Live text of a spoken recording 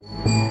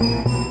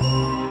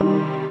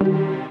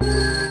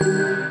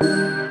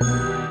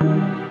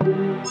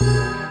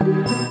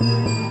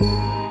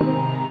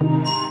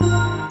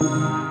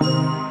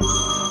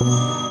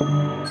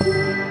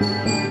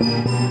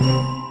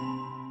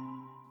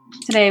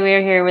Today we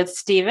are here with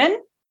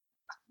Stephen.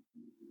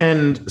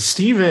 And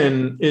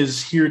Stephen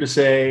is here to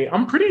say,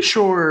 I'm pretty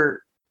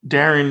sure,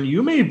 Darren,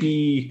 you may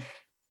be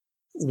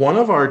one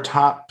of our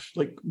top,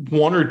 like,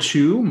 one or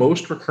two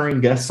most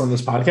recurring guests on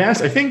this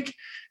podcast. I think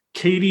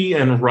Katie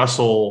and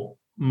Russell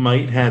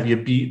might have you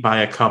beat by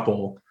a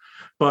couple.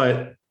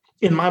 But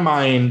in my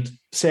mind,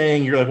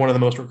 saying you're like one of the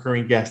most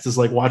recurring guests is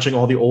like watching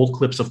all the old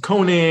clips of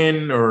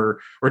Conan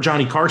or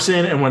Johnny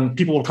Carson. And when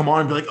people will come on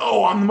and be like,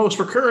 oh, I'm the most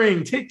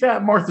recurring, take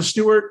that, Martha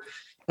Stewart.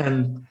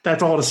 And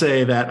that's all to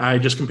say that I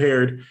just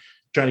compared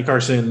Johnny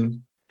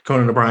Carson,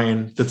 Conan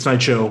O'Brien, The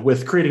Tonight Show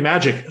with Creating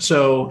Magic.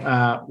 So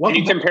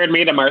you compared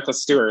me to Martha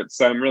Stewart.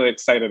 So I'm really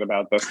excited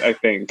about this, I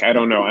think. I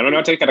don't know. I don't know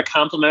if to take that a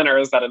compliment or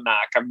is that a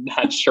knock? I'm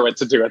not sure what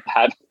to do with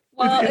that.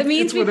 Well, it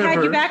means we've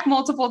had you back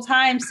multiple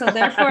times. So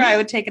therefore, I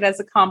would take it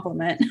as a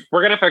compliment.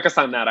 We're going to focus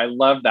on that. I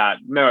love that.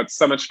 No, it's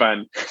so much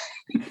fun.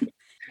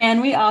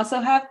 And we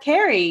also have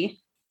Carrie.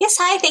 Yes,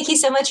 hi. Thank you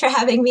so much for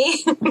having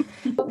me.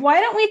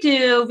 Why don't we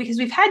do, because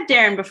we've had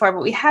Darren before,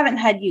 but we haven't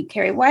had you,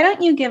 Carrie. Why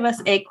don't you give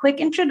us a quick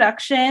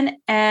introduction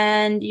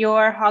and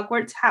your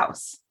Hogwarts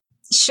house?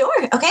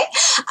 Sure. Okay.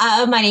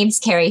 My name's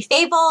Carrie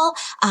Fable.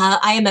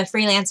 I am a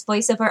freelance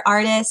voiceover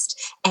artist,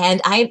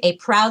 and I am a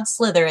proud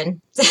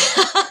Slytherin.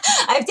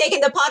 I've taken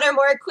the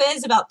Pottermore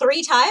quiz about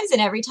 3 times, and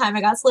every time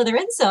I got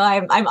Slytherin. So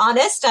I'm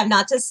honest. I'm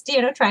not just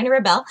trying to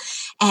rebel.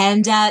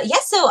 And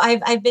so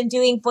I've been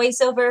doing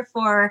voiceover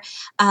for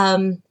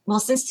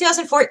since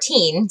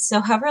 2014. So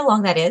however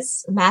long that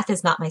is. Math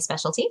is not my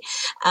specialty.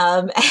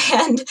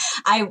 And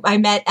I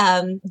met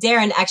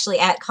Darren actually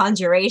at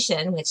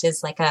Conjuration, which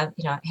is like a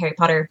Harry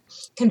Potter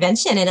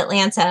convention in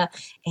Atlanta,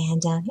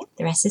 and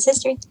the rest is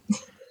history.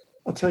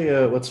 I'll tell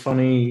you what's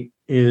funny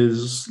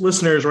is,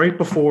 listeners, right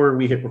before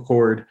we hit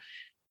record,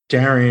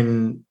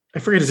 Darren, I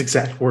forget his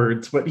exact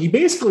words, but he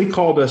basically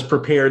called us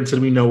prepared and said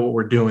we know what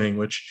we're doing,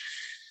 which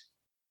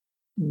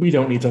we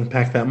don't need to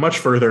unpack that much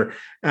further.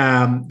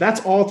 That's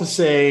all to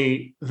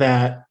say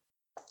that,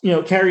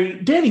 Carrie,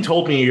 Danny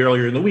told me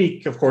earlier in the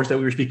week, of course, that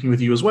we were speaking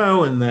with you as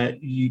well, and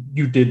that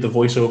you did the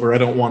voiceover. I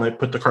don't want to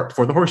put the cart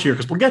before the horse here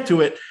because we'll get to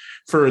it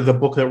for the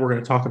book that we're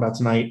going to talk about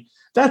tonight.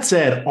 That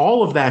said,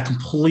 all of that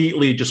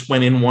completely just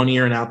went in one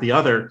ear and out the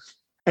other.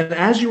 And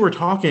as you were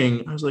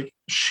talking, I was like,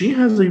 she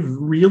has a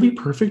really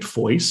perfect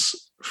voice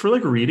for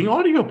like reading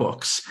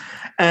audiobooks.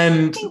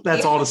 And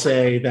that's all to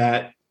say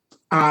that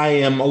I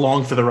am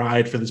along for the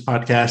ride for this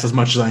podcast as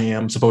much as I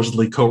am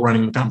supposedly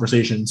co-running the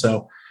conversation.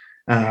 So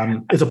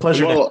it's a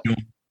pleasure to have you.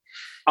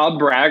 I'll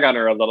brag on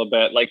her a little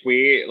bit.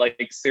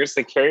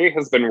 Seriously, Carrie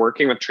has been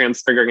working with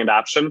Transfiguring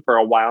Adoption for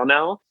a while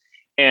now.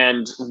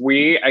 And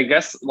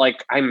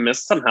I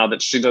missed somehow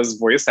that she does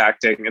voice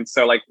acting. And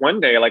so one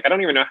day, I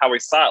don't even know how we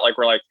saw it.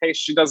 We're like, hey,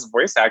 she does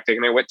voice acting.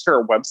 And I went to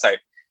her website,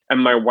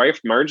 and my wife,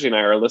 Margie, and I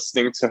are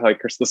listening to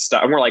the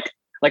stuff. And we're like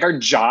our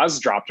jaws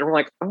dropped. And we're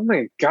like, oh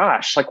my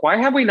gosh, why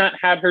have we not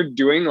had her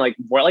doing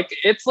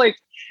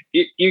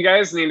you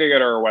guys need to go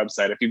to her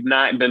website. If you've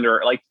not been to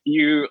her,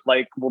 you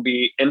will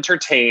be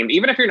entertained.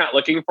 Even if you're not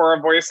looking for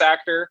a voice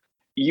actor,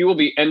 you will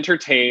be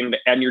entertained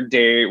and your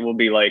day will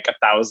be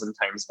 1,000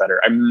 times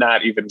better. I'm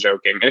not even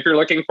joking. And if you're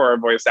looking for a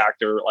voice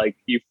actor,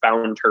 you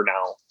found her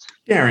now.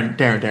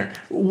 Darren.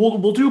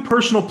 We'll do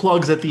personal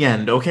plugs at the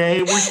end, okay?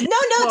 No,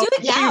 do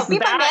it now.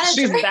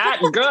 She's that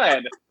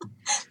good.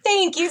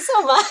 Thank you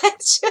so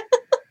much.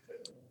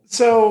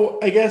 So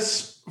I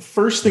guess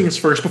first things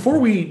first, before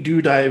we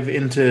do dive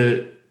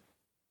into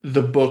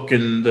the book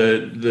and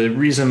the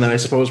reason that I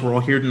suppose we're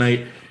all here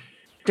tonight,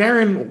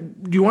 Darren,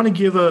 do you want to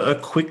give a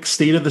quick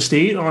state of the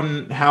state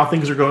on how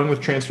things are going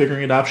with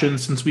Transfiguring Adoption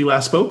since we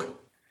last spoke?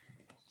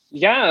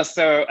 Yeah.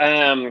 So,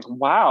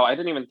 wow, I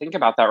didn't even think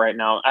about that right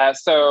now.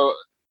 So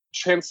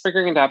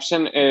Transfiguring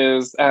Adoption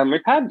is, a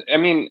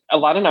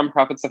lot of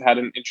nonprofits have had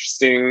an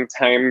interesting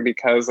time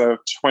because of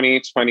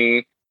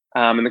 2020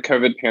 and the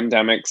COVID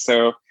pandemic.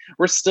 So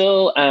we're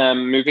still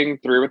moving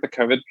through with the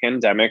COVID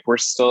pandemic. We're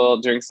still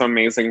doing some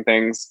amazing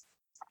things.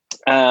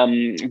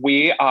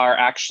 We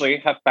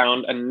have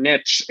found a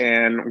niche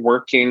in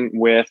working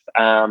with,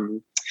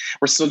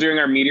 we're still doing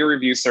our media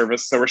review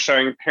service. So we're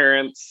showing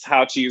parents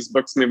how to use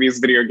books, movies,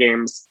 video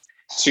games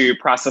to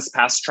process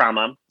past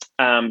trauma.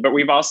 But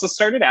we've also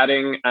started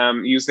adding,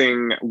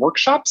 using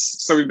workshops.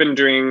 So we've been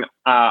doing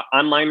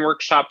online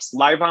workshops,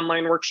 live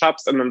online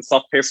workshops, and then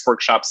self-paced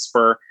workshops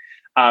for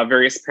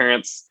various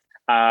parents.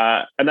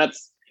 And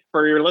that's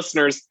for your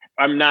listeners.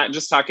 I'm not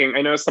just talking,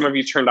 I know some of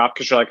you turned off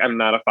because you're like, I'm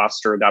not a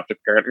foster adoptive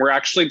parent. We're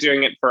actually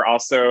doing it for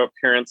also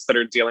parents that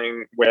are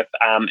dealing with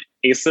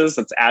ACEs,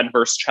 that's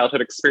adverse childhood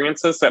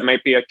experiences. That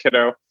might be a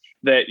kiddo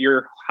that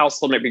your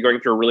household might be going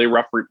through a really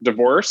rough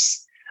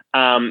divorce.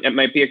 It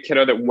might be a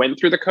kiddo that went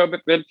through the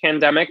COVID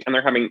pandemic and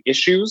they're having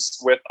issues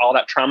with all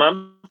that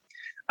trauma.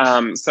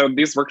 So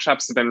these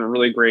workshops have been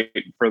really great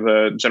for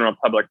the general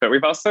public. But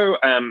we've also,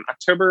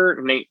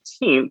 October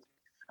 19th,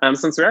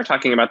 since we are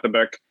talking about the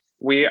book,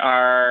 we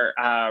are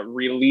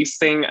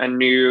releasing a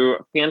new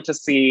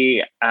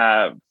fantasy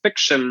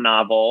fiction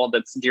novel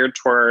that's geared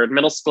toward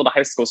middle school to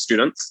high school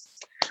students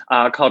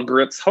called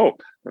Grit's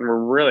Hope. And we're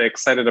really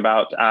excited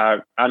about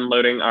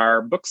unloading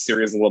our book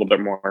series a little bit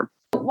more.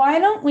 Why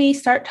don't we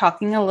start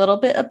talking a little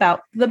bit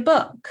about the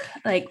book?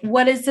 Like,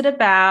 what is it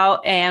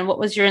about and what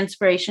was your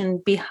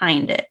inspiration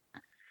behind it?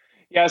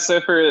 Yeah,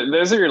 so for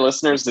those of your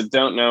listeners that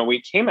don't know,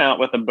 we came out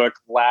with a book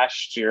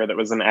last year that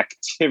was an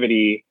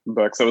activity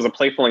book. So it was a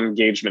playful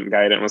engagement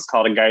guide, and it was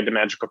called A Guide to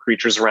Magical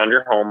Creatures Around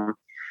Your Home.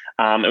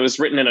 It was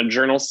written in a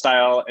journal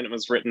style, and it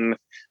was written,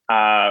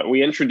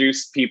 we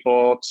introduced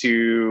people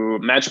to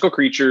magical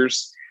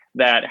creatures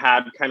that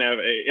had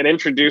it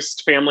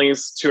introduced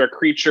families to a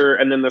creature,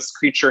 and then this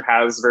creature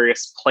has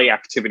various play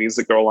activities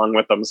that go along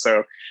with them.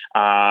 So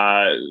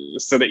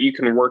that you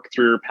can work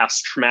through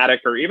past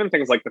traumatic or even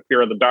things like the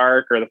fear of the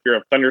dark or the fear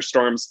of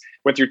thunderstorms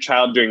with your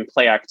child doing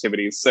play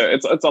activities. So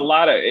it's a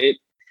lot of it.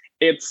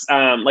 It's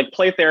like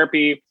play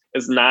therapy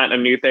is not a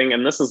new thing.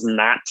 And this is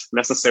not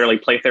necessarily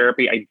play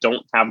therapy. I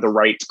don't have the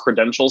right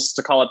credentials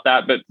to call it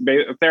that, but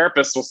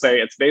therapists will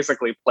say it's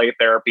basically play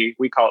therapy.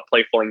 We call it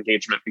playful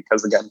engagement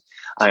because, again,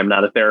 I am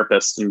not a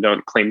therapist and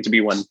don't claim to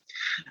be one.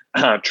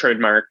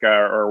 Trademark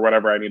or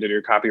whatever I need to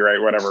do, copyright,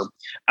 whatever.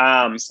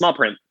 Small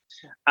print.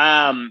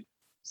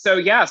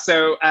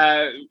 So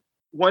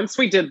once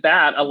we did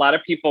that, a lot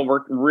of people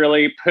were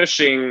really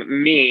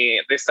pushing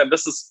me. They said,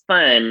 this is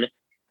fun,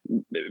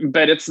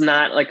 but it's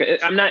not like,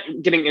 I'm not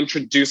getting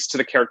introduced to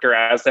the character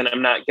as in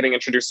I'm not getting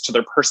introduced to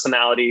their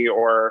personality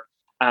or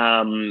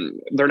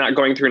they're not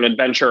going through an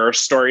adventure or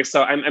story.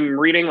 So I'm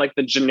reading like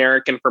the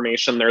generic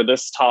information. They're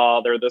this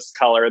tall, they're this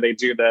color, they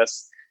do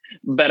this,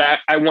 but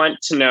I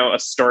want to know a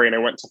story and I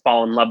want to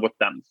fall in love with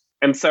them.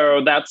 And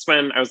so that's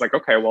when I was like,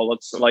 okay, well,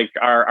 let's like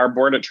our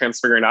board at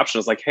Transfiguring Adoption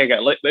is like, hey,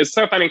 it's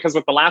so funny because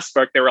with the last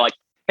book, they were like,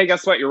 hey,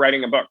 guess what? You're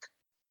writing a book.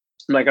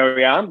 I'm like, oh,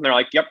 yeah. And they're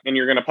like, yep. And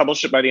you're going to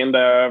publish it by the end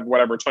of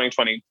whatever,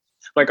 2020. I'm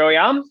like, oh,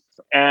 yeah.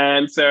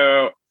 And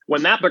so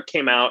when that book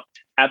came out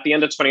at the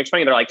end of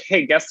 2020, they're like,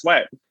 hey, guess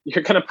what?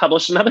 You're going to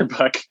publish another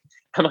book.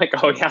 I'm like,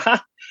 oh, yeah.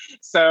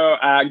 So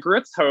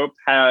Gruit's Hope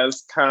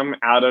has come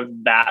out of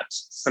that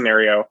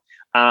scenario.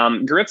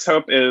 Gruit's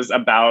Hope is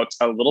about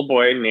a little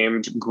boy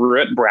named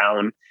Gruit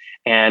Brown,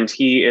 and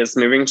he is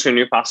moving to a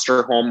new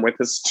foster home with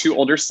his two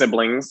older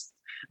siblings.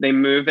 They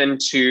move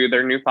into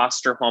their new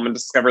foster home and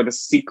discover the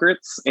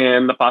secrets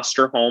in the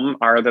foster home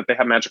are that they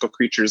have magical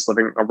creatures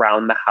living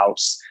around the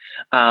house.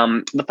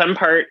 The fun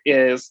part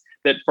is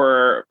that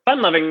for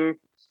fun-loving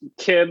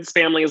kids,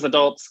 families,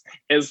 adults,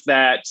 is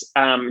that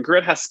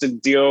Gruit has to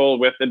deal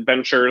with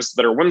adventures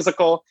that are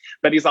whimsical,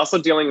 but he's also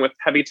dealing with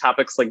heavy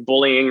topics like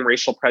bullying,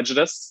 racial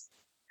prejudice.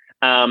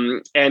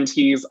 And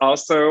he's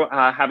also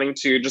having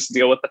to just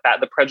deal with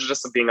the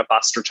prejudice of being a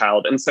foster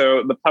child. And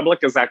so the public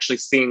is actually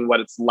seeing what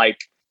it's like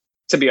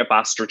to be a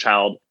foster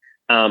child.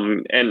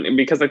 And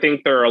because I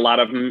think there are a lot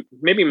of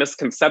maybe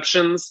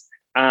misconceptions,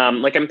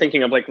 like I'm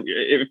thinking of like,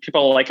 if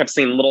people like have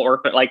seen Little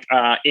Orphan, like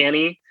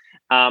Annie,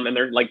 and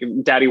they're like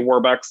Daddy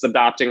Warbucks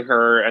adopting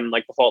her. And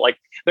like the whole, like,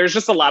 there's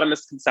just a lot of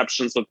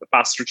misconceptions with the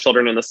foster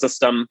children in the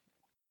system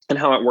and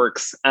how it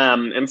works.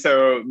 And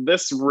so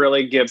this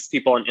really gives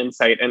people an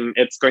insight, and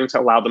it's going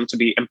to allow them to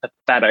be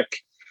empathetic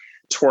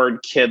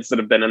toward kids that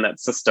have been in that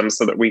system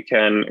so that we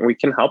can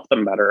help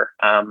them better.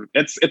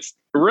 It's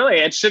really,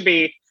 it should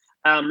be,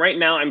 right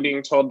now I'm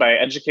being told by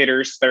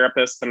educators,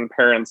 therapists, and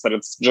parents that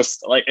it's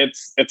just like,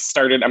 it's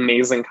started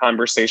amazing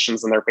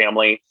conversations in their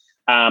family.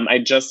 I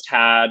just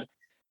had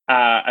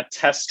a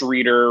test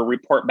reader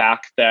report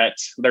back that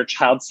their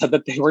child said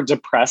that they were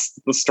depressed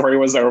the story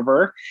was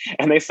over,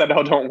 and they said,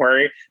 oh, don't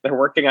worry, they're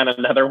working on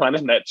another one,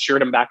 and that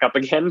cheered them back up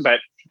again. But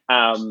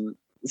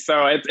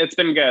so it's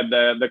been good.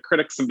 The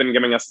critics have been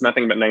giving us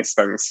nothing but nice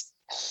things.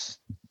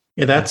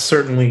 Yeah, that's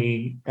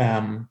certainly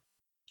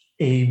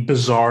a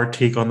bizarre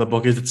take on the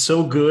book. Is it's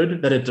so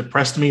good that it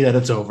depressed me that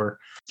it's over?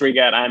 We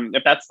get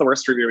if that's the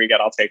worst review we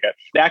get, I'll take it.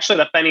 Actually,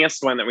 the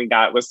funniest one that we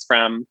got was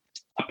from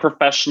a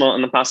professional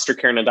in the foster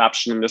care and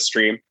adoption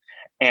industry,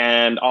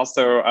 and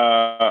also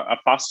a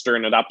foster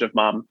and adoptive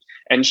mom.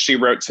 And she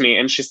wrote to me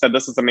and she said,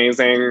 this is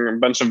amazing, a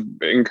bunch of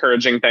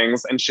encouraging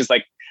things. And she's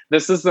like,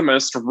 this is the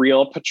most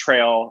real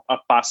portrayal of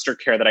foster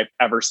care that I've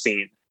ever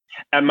seen.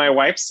 And my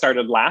wife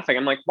started laughing.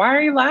 I'm like, why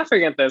are you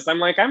laughing at this? I'm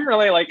like, I'm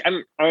really like,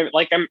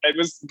 it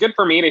was good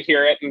for me to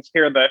hear it and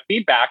hear the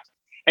feedback.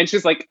 And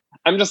she's like,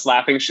 I'm just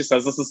laughing. She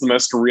says, this is the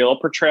most real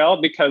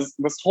portrayal because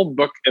this whole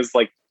book is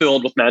like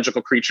filled with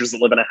magical creatures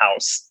that live in a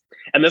house.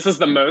 And this is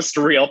the most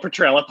real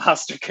portrayal of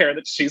foster care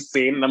that she's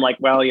seen. And I'm like,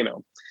 well,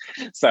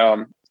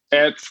 so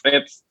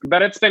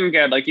it's been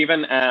good. Like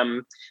even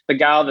the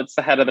gal that's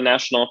the head of the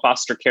National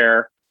Foster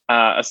Care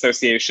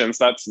Association,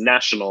 so that's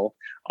national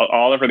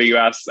all over the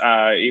US,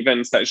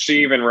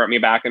 she even wrote me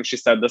back and she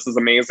said, this is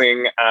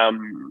amazing.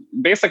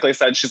 Basically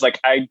said, she's like,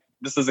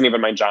 this isn't even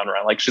my genre.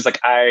 Like, she's like,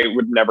 I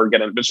would never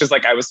get in, but she's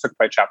like, I was hooked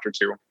by chapter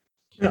 2.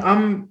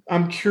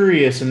 I'm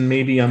curious, and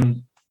maybe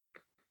I'm,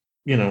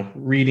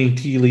 reading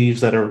tea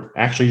leaves that are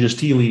actually just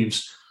tea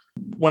leaves.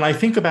 When I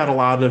think about a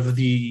lot of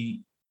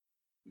the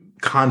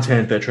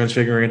content that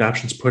Transfiguring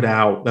Adoptions put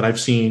out that I've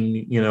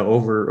seen,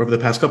 over the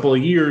past couple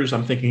of years,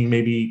 I'm thinking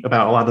maybe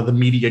about a lot of the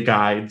media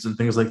guides and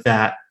things like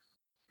that.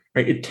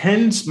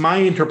 right? My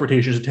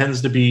interpretation, it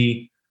tends to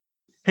be,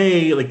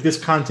 hey, like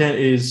this content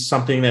is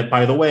something that,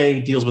 by the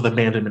way, deals with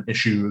abandonment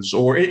issues,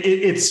 or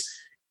it's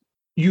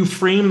you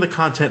frame the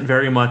content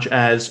very much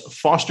as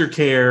foster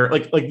care,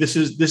 like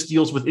this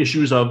deals with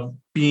issues of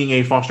being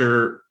a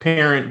foster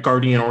parent,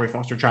 guardian, or a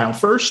foster child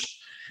first,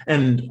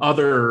 and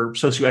other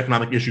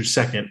socioeconomic issues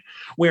second.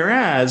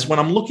 Whereas when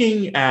I'm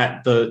looking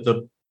at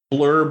the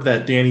blurb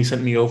that Danny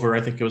sent me over,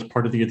 I think it was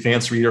part of the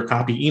advanced reader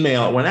copy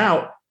email that went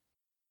out,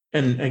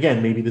 and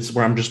again, maybe this is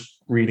where I'm just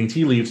reading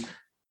tea leaves.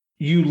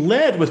 You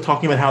led with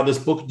talking about how this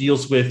book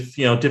deals with,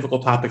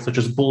 difficult topics such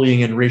as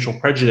bullying and racial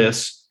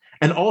prejudice,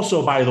 and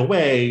also, by the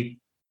way,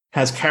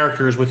 has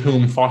characters with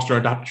whom foster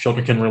and adopted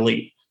children can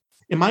relate.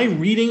 Am I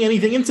reading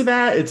anything into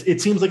that?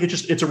 It seems like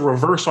it's a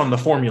reverse on the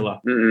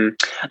formula.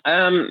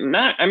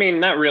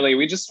 Not really.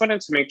 We just wanted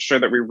to make sure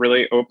that we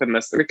really open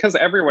this because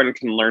everyone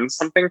can learn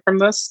something from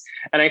this.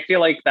 And I feel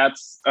like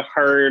that's a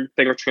hard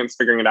thing with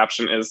Transfiguring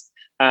Adoption is,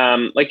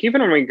 like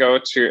even when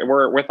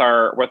we're with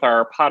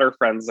our Potter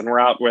friends and we're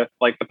out with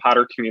like the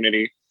Potter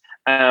community,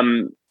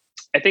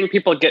 I think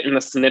people get in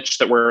this niche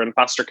that we're in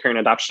foster care and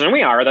adoption, and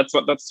we are. That's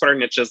what our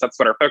niche is. That's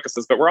what our focus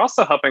is. But we're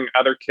also helping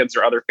other kids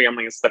or other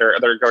families that are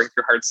going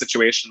through hard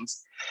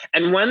situations.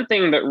 And one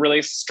thing that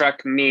really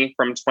struck me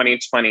from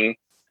 2020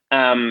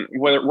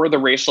 were the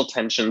racial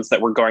tensions that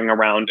were going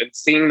around, and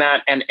seeing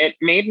that, and it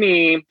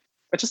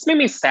just made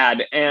me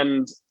sad.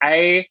 And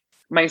I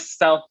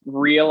myself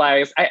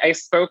realized I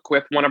spoke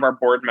with one of our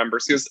board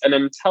members who's an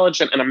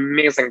intelligent and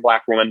amazing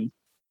Black woman.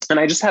 And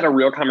I just had a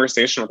real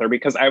conversation with her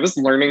because I was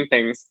learning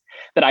things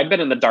that I'd been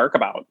in the dark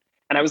about.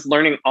 And I was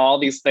learning all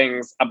these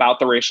things about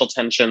the racial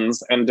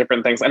tensions and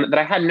different things and that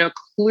I had no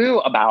clue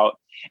about.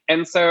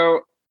 And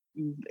so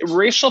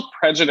racial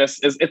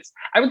prejudice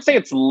I would say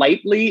it's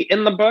lightly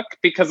in the book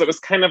because it was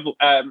kind of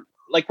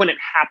like when it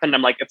happened,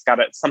 I'm like,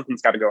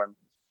 something's got to go in.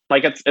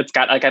 Like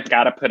I've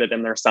got to put it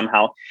in there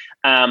somehow.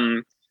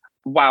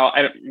 Wow.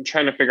 I'm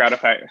trying to figure out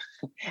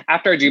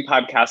after I do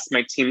podcasts,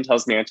 my team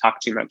tells me I talk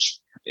too much.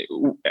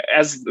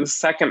 As the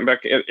second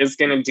book is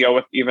going to deal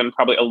with even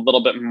probably a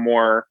little bit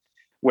more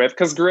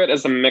because Grit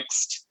is a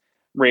mixed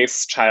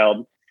race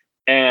child,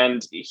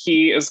 and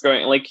he's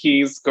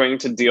going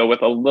to deal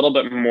with a little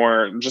bit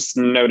more just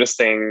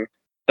noticing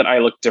that I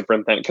look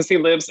different than, because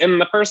in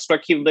the first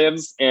book, he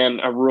lives in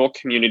a rural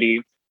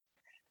community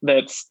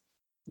that's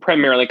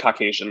primarily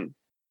Caucasian.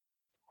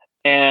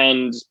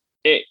 And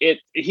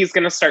he's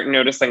going to start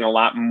noticing a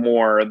lot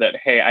more that,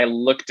 hey, I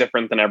look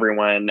different than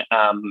everyone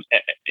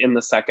in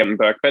the second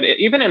book. But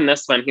even in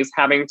this one, he's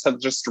having to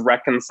just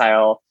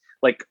reconcile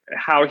like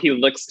how he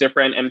looks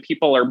different, and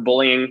people are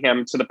bullying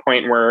him to the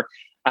point where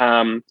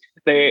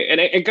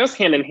it goes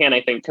hand in hand, I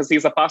think, because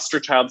he's a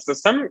foster child. So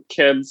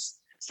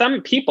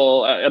some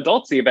people,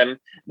 adults even,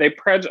 they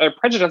are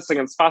prejudiced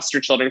against foster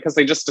children because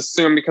they just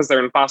assume because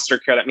they're in foster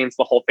care, that means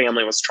the whole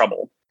family was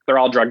trouble. They're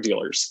all drug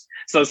dealers.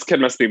 So this kid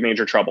must be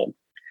major trouble.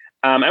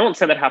 I won't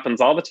say that happens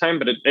all the time,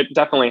 but it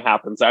definitely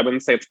happens. I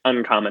wouldn't say it's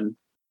uncommon.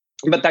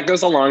 But that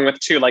goes along with,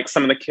 too, like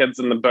some of the kids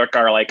in the book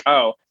are like,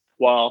 oh,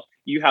 well,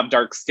 you have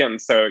dark skin,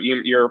 so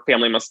your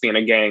family must be in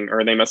a gang,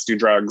 or they must do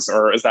drugs,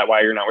 or is that why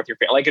you're not with your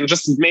family? Like, and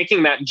just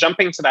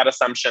jumping to that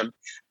assumption.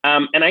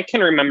 And I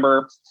can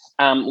remember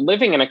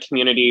living in a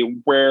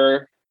community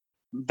where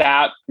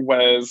that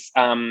was,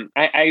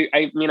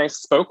 I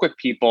spoke with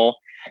people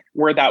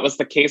where that was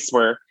the case,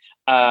 where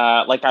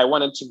like I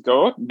wanted to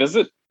go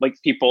visit like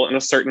people in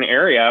a certain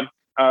area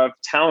of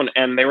town,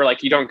 and they were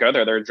like, you don't go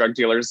there. There are drug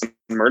dealers and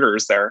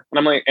murderers there. And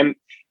I'm like, and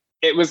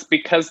it was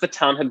because the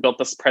town had built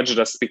this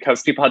prejudice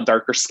because people had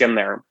darker skin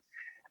there.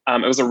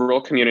 It was a rural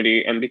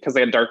community, and because they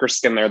had darker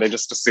skin there, they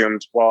just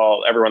assumed,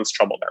 well, everyone's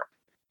trouble there.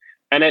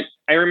 And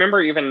I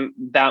remember even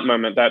that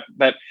moment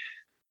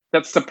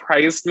that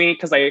surprised me,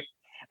 because I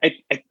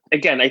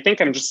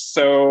think I'm just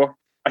so,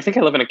 I think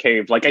I live in a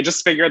cave. Like I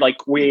just figured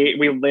like we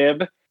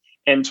live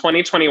in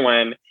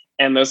 2021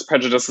 and those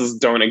prejudices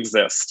don't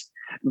exist.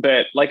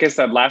 But like I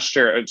said, last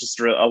year,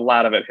 a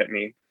lot of it hit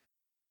me.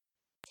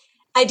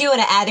 I do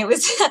want to add, it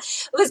was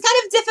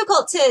kind of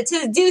difficult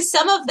to do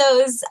some of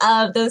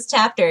those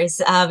chapters.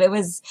 It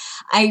was,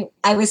 I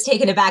was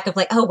taken aback of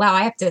like, oh wow,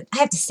 I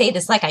have to say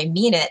this like I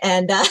mean it,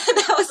 and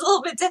that was a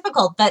little bit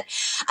difficult. But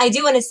I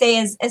do want to say,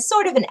 as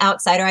sort of an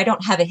outsider, I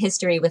don't have a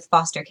history with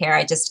foster care.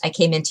 I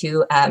came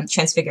into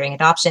Transfiguring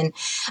Adoption.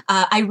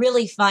 I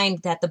really find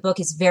that the book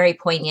is very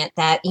poignant.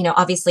 That,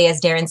 obviously, as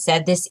Darren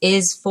said, this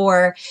is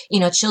for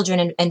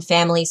children and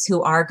families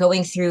who are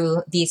going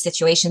through these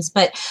situations.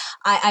 But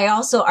I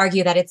also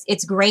argue that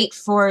it's great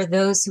for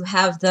those who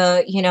have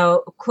the,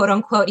 quote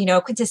unquote,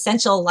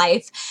 quintessential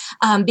life,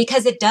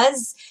 because it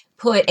does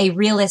put a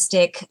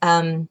realistic,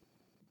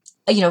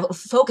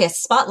 focus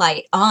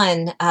spotlight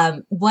on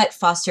what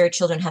foster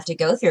children have to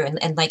go through.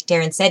 And like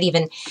Darren said,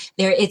 even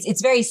there,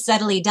 it's very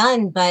subtly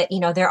done, but,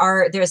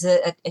 there's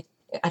a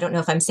I don't know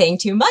if I'm saying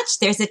too much.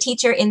 There's a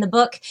teacher in the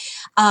book,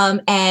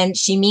 and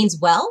she means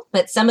well,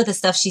 but some of the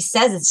stuff she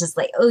says is just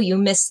like, oh, you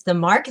missed the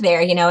mark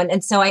there,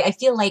 And so I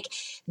feel like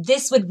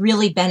this would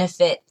really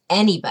benefit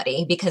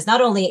anybody, because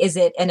not only is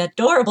it an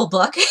adorable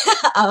book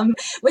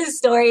with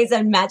stories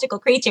and magical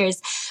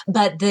creatures,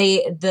 but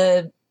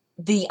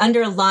the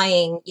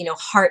underlying,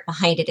 heart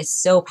behind it is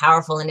so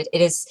powerful, and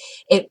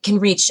it can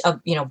reach a,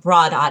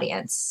 broad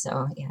audience.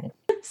 So, yeah.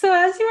 So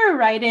as you were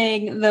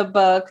writing the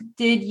book,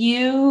 did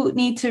you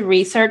need to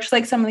research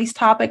like some of these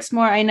topics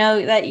more? I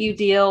know that you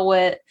deal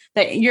with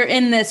that you're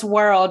in this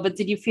world, but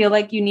did you feel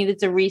like you needed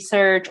to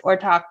research or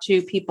talk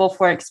to people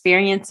for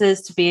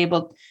experiences to be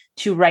able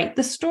to write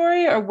the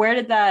story, or where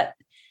did that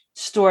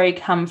story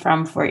come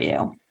from for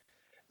you?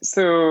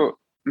 So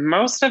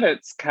most of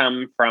it's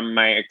come from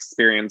my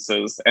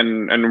experiences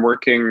and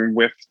working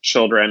with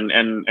children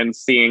and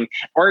seeing,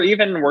 or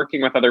even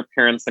working with other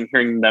parents and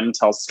hearing them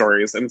tell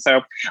stories. And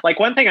so, like,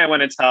 one thing I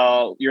want to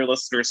tell your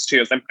listeners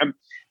too is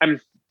I'm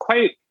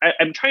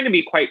trying to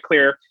be quite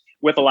clear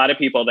with a lot of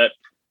people that,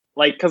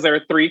 like, because there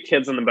are 3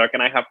 kids in the book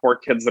and I have 4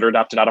 kids that are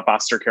adopted out of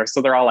foster care.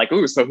 So they're all like,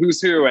 ooh, so who's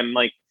who? And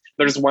like,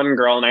 there's one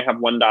girl and I have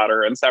one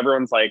daughter. And so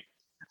everyone's like,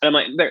 and I'm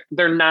like,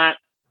 they're not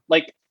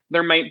like,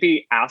 there might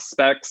be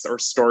aspects or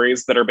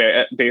stories that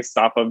are based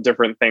off of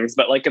different things,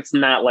 but like, it's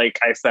not like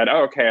I said,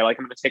 oh, okay, like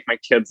I'm going to take my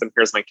kids and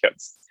here's my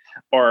kids,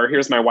 or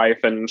here's my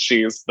wife and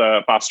she's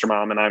the foster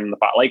mom and I'm the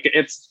father. Like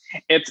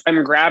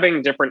I'm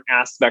grabbing different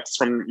aspects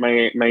from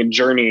my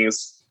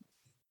journeys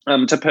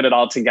to put it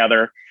all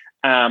together.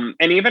 And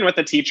even with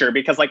the teacher,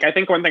 because like, I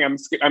think one thing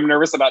I'm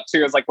nervous about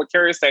too, is like what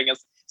Carrie is saying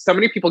is so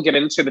many people get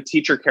into the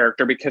teacher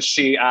character because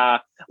she,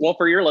 well,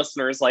 for your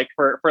listeners, like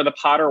for the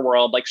Potter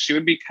world, like she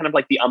would be kind of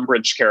like the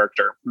Umbridge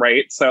character,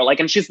 right? So like,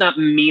 and she's not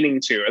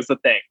meaning to is the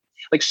thing.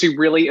 Like she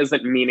really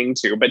isn't meaning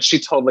to, but she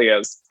totally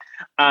is.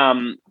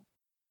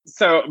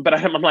 So, but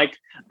I'm like,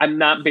 I'm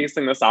not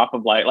basing this off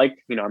of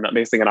like, I'm not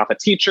basing it off a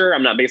teacher.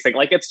 I'm not basing,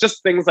 like, it's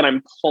just things that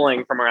I'm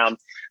pulling from around.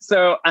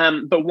 So,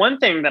 but one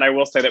thing that I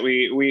will say that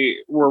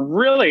we were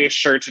really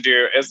sure to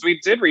do is we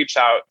did reach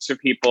out to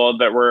people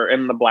that were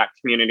in the Black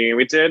community.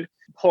 We did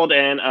pulled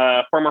in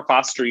a former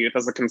foster youth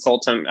as a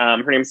consultant.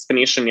 Her name's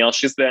Phoenicia Neal.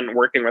 She's been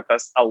working with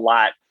us a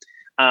lot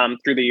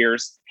through the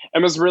years.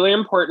 It was really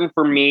important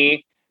for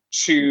me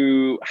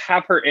to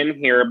have her in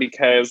here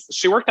because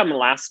she worked on the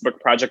last book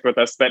project with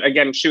us. But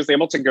again, she was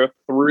able to go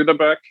through the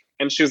book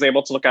and she was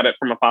able to look at it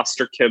from a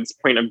foster kid's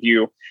point of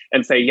view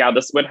and say, yeah,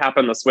 this would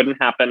happen. This wouldn't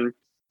happen.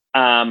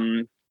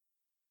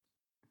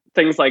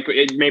 Things like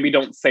maybe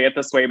don't say it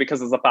this way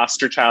because as a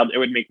foster child, it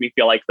would make me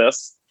feel like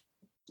this.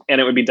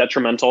 And it would be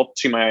detrimental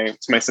to my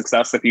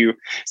success if you.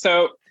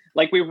 So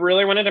like, we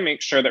really wanted to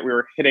make sure that we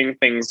were hitting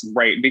things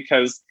right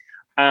because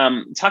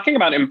talking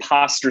about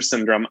imposter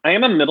syndrome, I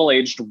am a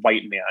middle-aged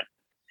white man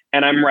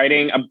and I'm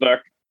writing a book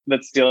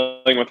that's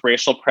dealing with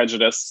racial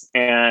prejudice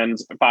and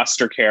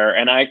foster care.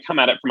 And I come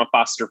at it from a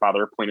foster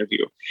father point of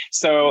view.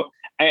 So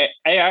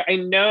I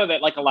know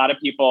that like a lot of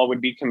people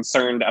would be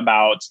concerned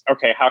about,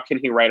 okay, how can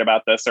he write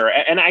about this?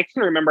 And I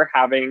can remember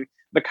having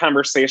the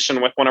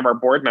conversation with one of our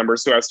board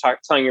members who I was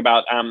telling you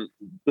about,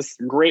 this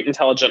great,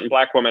 intelligent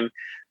Black woman,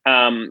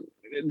 I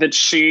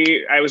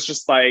was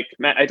just like,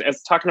 I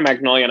was talking to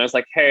Magnolia and I was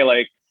like, hey,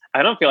 like,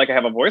 I don't feel like I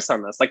have a voice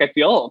on this. Like, I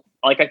feel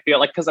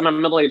like, cause I'm a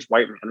middle-aged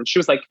white man. And she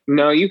was like,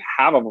 no, you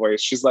have a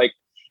voice. She's like,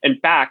 in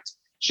fact,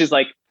 she's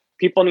like,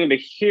 people need to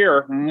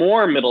hear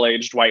more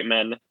middle-aged white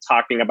men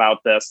talking about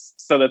this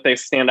so that they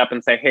stand up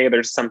and say, hey,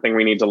 there's something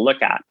we need to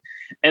look at.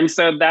 And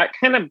so that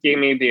kind of gave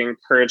me the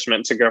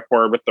encouragement to go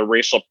forward with the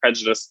racial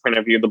prejudice point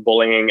of view, the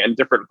bullying and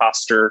different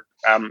foster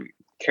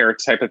care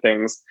type of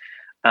things.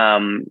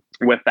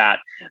 With that.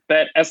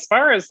 But as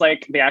far as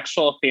like the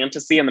actual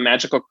fantasy and the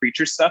magical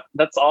creature stuff,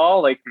 that's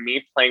all like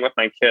me playing with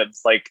my kids.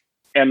 Like,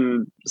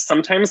 and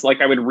sometimes like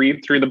I would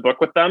read through the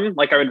book with them.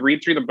 Like I would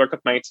read through the book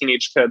with my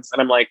teenage kids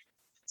and I'm like,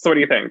 so what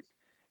do you think?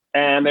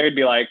 And they would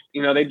be like,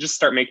 they'd just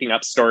start making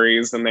up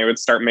stories and they would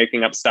start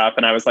making up stuff.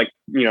 And I was like,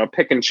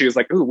 pick and choose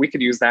like, ooh, we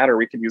could use that or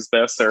we could use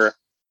this. Or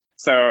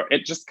so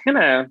it just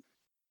it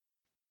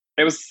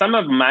was some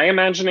of my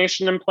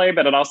imagination in play,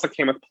 but it also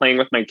came with playing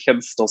with my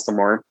kids still some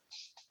more.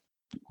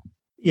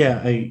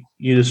 Yeah,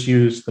 you just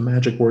used the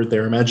magic word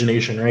there,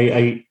 imagination,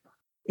 right?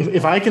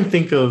 If I can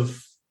think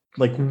of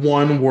like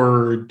one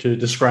word to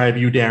describe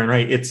you, Darren,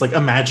 right? It's like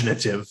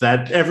imaginative.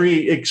 That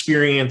every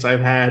experience I've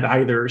had,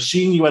 either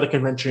seeing you at a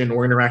convention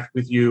or interacting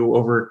with you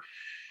over,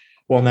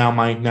 well, now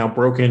my now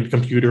broken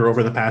computer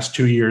over the past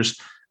 2 years,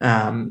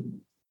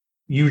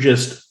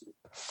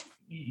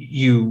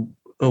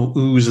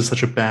 ooze is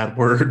such a bad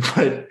word,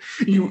 but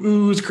you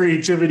ooze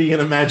creativity and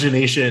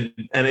imagination.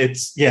 And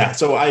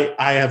so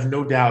I have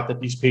no doubt that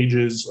these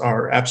pages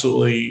are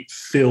absolutely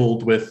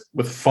filled with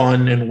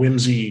fun and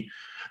whimsy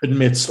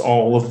amidst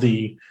all of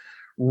the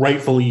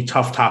rightfully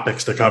tough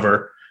topics to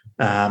cover.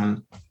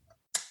 I'm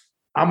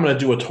going to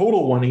do a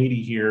total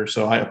 180 here,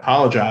 so I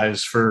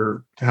apologize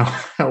for how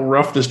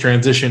rough this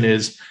transition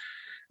is.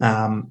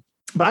 But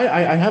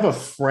I have a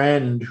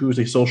friend who's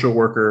a social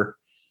worker.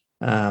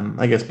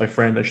 I guess by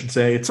friend, I should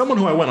say. It's someone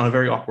who I went on a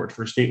very awkward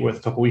first date with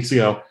a couple weeks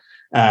ago.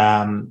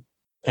 And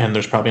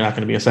there's probably not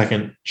going to be a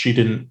second. She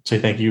didn't say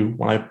thank you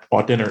when I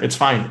bought dinner. It's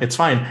fine.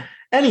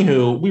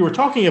 Anywho, we were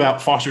talking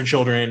about foster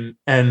children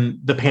and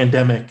the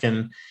pandemic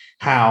and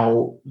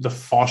how the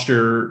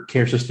foster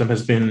care system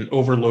has been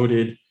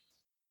overloaded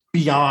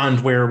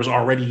beyond where it was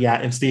already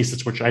at in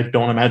stasis, which I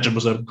don't imagine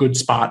was a good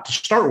spot to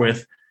start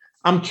with.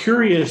 I'm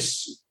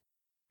curious,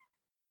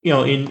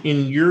 in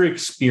your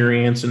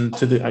experience, and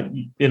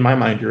in my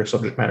mind, you're a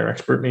subject matter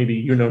expert. Maybe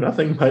you know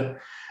nothing, but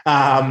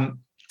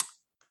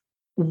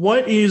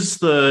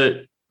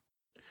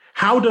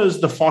how does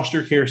the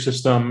foster care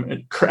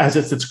system, as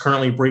it's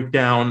currently, break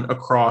down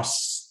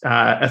across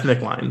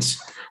ethnic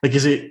lines? Like,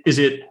 is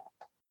it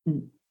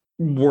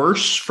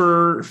worse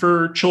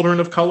for children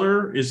of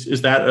color?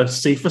 Is that a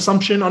safe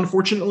assumption,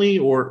 unfortunately,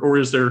 or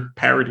is there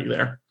parity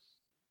there?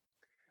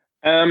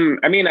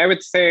 I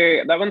would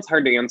say that one's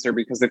hard to answer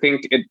because I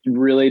think it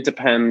really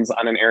depends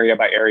on an area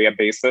by area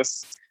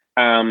basis.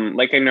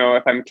 Like, I know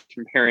if I'm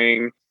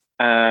comparing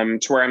to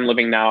where I'm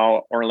living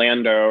now,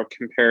 Orlando,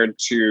 compared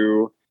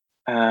to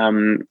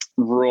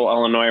rural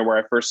Illinois, where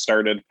I first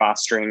started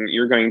fostering,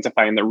 you're going to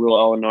find that rural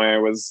Illinois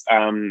was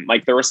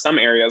there were some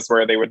areas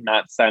where they would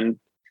not send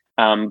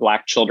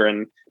Black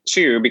children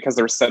to because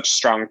there was such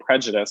strong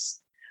prejudice.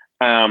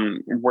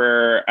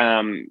 Where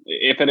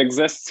if it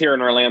exists here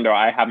in Orlando,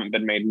 I haven't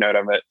been made note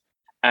of it.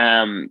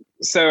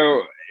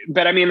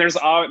 But I mean, there's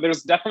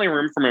definitely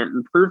room for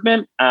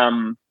improvement.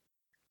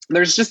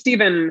 There's just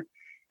even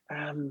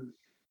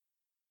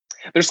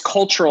there's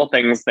cultural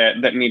things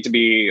that need to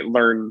be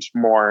learned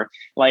more.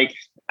 Like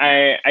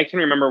I can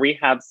remember we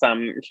had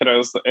some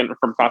kiddos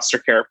from foster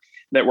care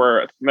that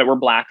were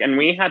Black, and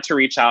we had to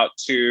reach out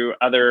to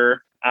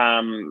other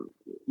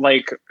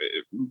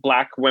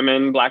Black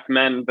women, Black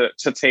men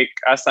to take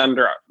us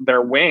under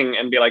their wing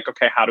and be like,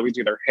 okay, how do we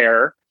do their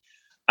hair?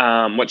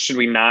 What should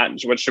we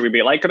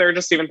be like? There are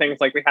just even things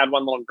like we had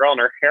one little girl and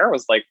her hair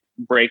was like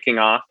breaking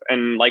off,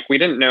 and like we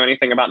didn't know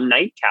anything about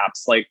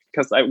nightcaps, like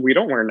because we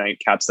don't wear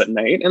nightcaps at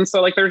night, and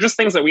so like there are just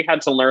things that we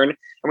had to learn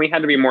and we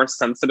had to be more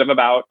sensitive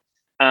about.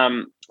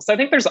 So I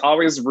think there's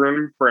always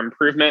room for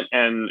improvement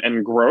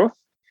and growth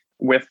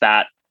with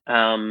that.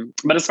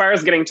 But as far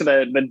as getting to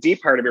the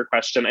deep part of your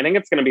question, I think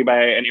it's going to be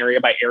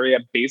by area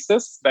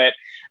basis. But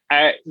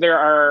there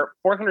are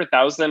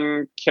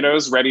 400,000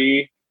 kiddos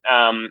ready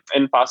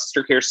in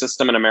foster care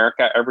system in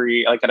America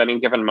at any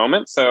given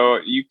moment. So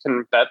you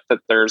can bet that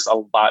there's a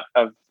lot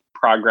of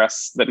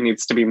progress that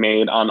needs to be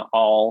made on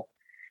all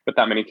with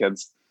that many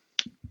kids.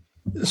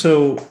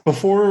 So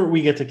before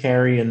we get to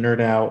Carrie and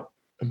nerd out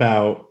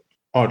about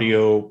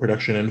audio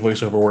production and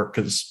voiceover work,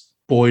 because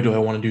boy, do I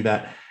want to do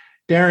that.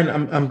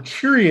 Darren, I'm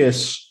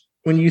curious,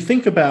 when you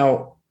think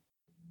about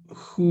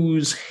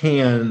whose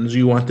hands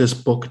you want this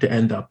book to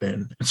end up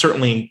in, and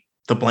certainly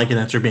the blanket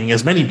answer being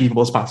as many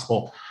people as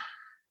possible.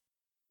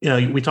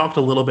 We talked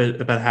a little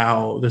bit about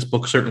how this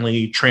book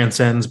certainly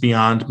transcends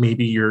beyond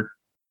maybe your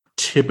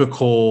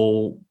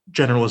typical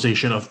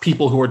generalization of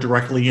people who are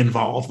directly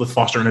involved with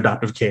foster and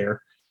adoptive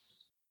care.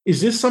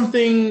 Is this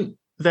something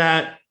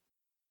that,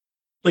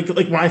 like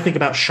when I think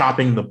about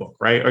shopping the book,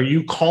 right? Are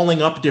you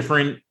calling up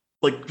different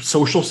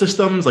social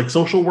systems, like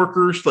social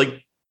workers,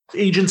 like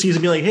agencies,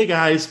 and be like, hey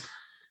guys,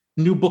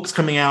 new books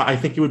coming out. I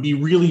think it would be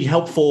really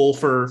helpful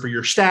for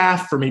your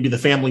staff, for maybe the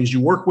families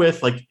you work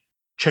with, like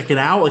check it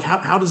out. Like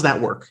how does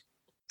that work?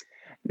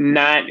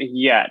 Not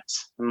yet.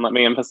 And let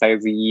me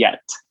emphasize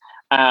yet.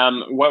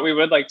 What we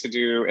would like to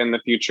do in the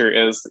future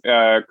is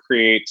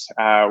create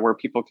where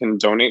people can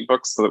donate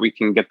books so that we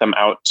can get them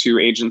out to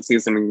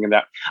agencies and we can get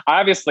that.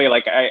 Obviously,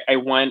 I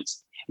want,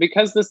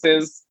 because this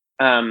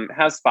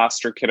has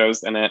foster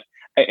kiddos in it,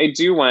 I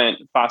do want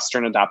foster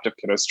and adoptive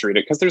kiddos to read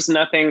it, because there's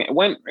nothing.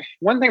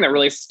 One thing that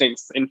really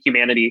stinks in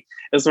humanity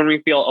is when we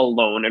feel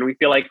alone and we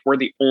feel like we're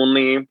the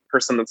only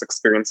person that's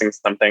experiencing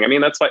something. I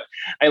mean, that's what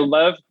I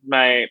love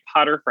my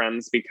Potter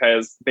friends,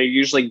 because they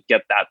usually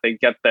get that. They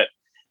get that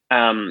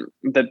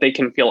that they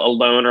can feel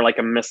alone or like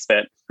a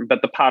misfit,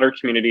 but the Potter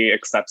community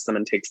accepts them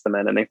and takes them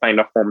in, and they find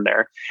a home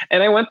there.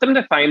 And I want them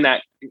to find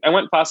that. I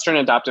want foster and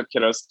adoptive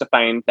kiddos to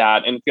find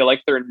that and feel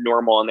like they're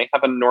normal and they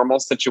have a normal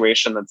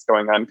situation that's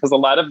going on. Because a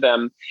lot of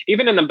them,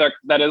 even in the book,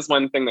 that is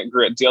one thing that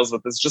Grit deals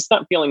with, is just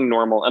not feeling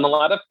normal. And a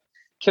lot of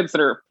kids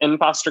that are in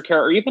foster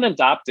care or even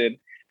adopted,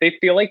 they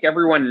feel like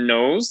everyone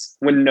knows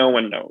when no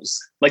one knows.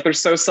 Like they're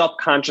so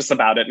self-conscious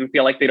about it and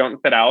feel like they don't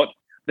fit out.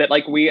 That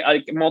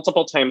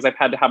multiple times I've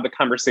had to have the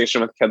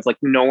conversation with kids, like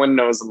no one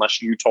knows unless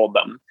you told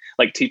them.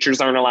 Like teachers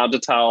aren't allowed to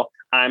tell.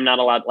 I'm not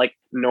allowed. Like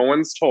no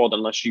one's told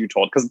unless you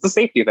told, because it's a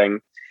safety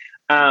thing.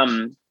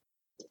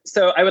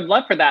 So I would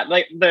love for that.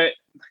 Like the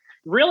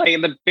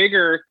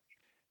bigger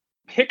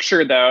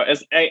picture though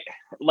is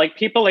like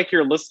people like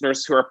your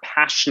listeners who are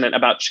passionate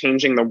about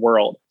changing the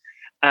world.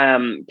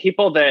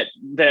 People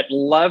that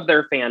love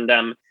their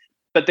fandom,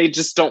 but they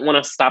just don't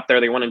want to stop there.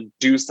 They want to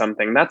do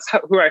something. That's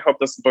who I hope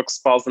this book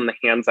falls in the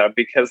hands of,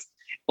 because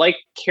like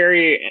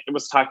Carrie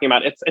was talking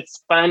about,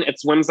 it's fun,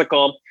 it's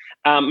whimsical.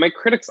 My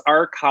critics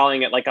are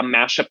calling it like a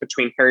mashup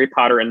between Harry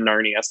Potter and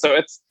Narnia. So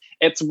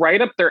it's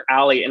right up their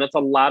alley and it's a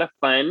lot of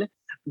fun.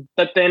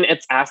 but then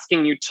it's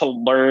asking you to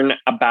learn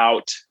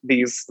about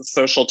these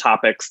social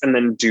topics and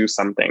then do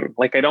something.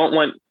 Like,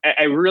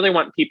 I really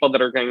want people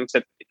that are going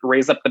to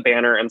raise up the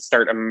banner and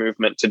start a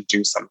movement to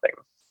do something.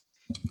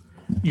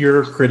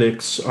 Your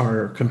critics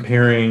are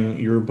comparing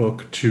your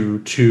book to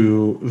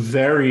two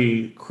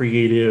very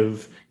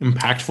creative,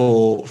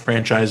 impactful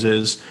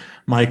franchises.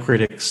 My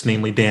critics,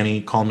 namely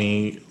Danny, call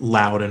me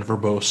loud and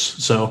verbose.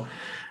 So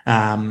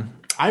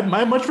I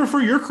much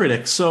prefer your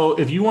critics. So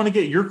if you want to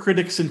get your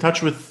critics in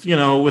touch with,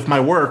 with my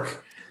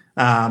work,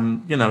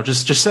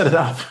 just set it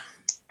up.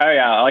 Oh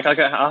yeah, like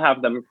I'll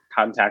have them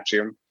contact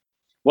you.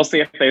 We'll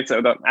see if they.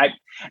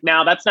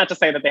 Now that's not to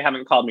say that they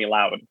haven't called me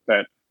loud,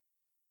 but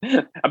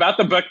about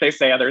the book they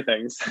say other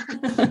things.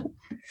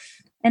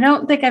 I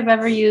don't think I've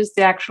ever used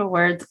the actual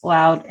words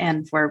loud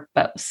and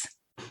verbose.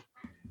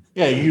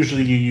 Yeah,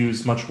 usually you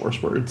use much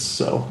worse words.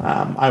 So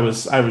I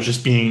was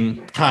just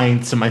being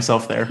kind to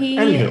myself there.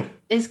 Anywho,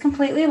 is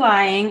completely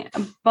lying.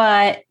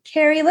 But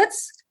Carrie,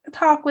 let's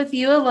talk with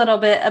you a little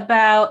bit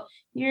about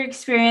your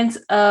experience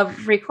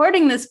of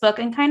recording this book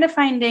and kind of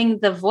finding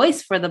the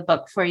voice for the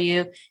book for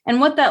you and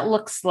what that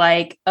looks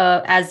like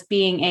as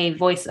being a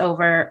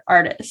voiceover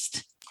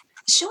artist.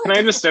 Sure. Can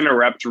I just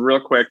interrupt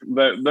real quick?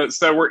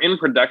 So we're in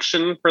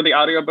production for the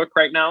audiobook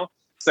right now.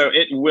 So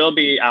it will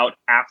be out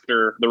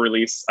after the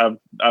release of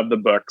the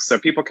book. So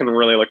people can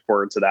really look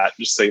forward to that,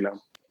 just so you know.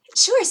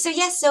 Sure. So,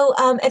 yes. So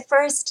at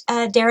first,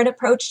 Darren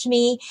approached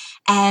me.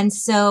 And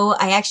so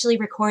I actually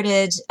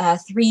recorded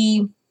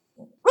 3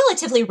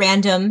 relatively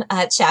random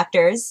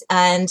chapters,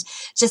 and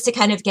just to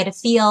kind of get a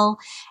feel.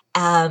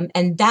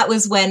 And that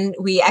was when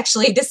we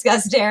actually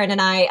discussed, Darren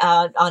and I,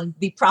 on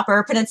the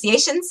proper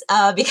pronunciations,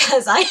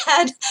 because I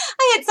had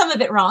some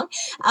of it wrong.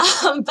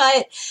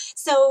 But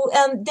so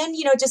then,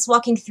 just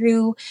walking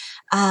through,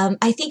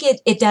 I think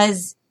it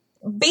does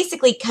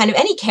basically kind of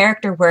any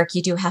character work.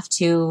 You do have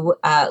to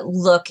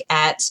look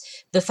at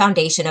the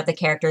foundation of the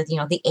character,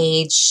 the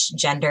age,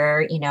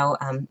 gender,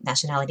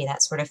 nationality,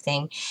 that sort of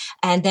thing.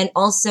 And then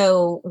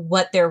also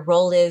what their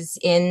role is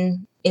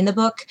in the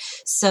book.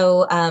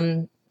 So,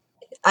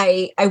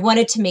 I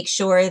wanted to make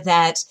sure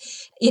that,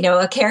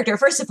 a character,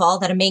 first of all,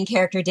 that a main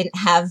character didn't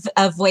have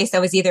a voice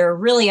that was either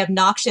really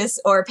obnoxious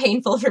or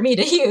painful for me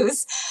to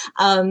use.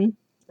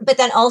 But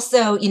then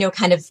also,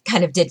 kind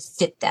of did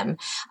fit them.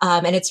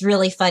 And it's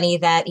really funny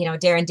that,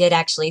 Darren did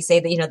actually say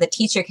that, the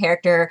teacher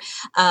character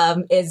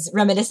is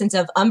reminiscent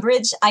of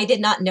Umbridge. I did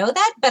not know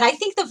that, but I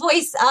think the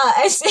voice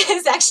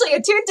is actually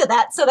attuned to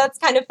that. So that's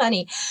kind of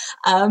funny.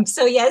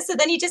 So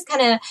then you just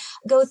kind of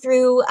go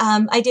through.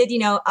 I did,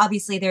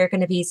 obviously there are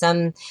going to be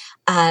some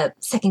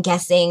second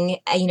guessing,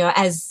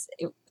 as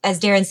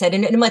Darren said,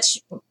 in a much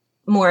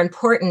more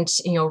important,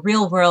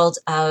 real world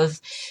of,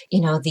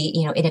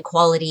 the,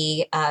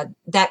 inequality,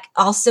 that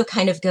also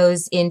kind of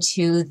goes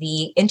into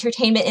the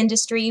entertainment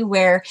industry,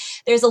 where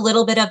there's a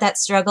little bit of that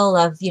struggle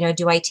of,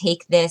 do I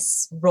take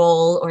this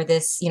role or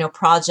this,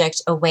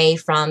 project away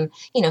from,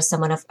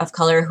 someone of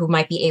color who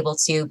might be able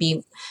to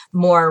be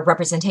more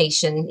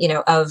representation,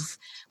 of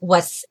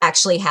what's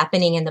actually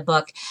happening in the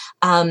book.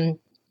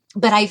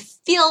 But I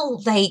feel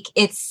like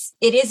it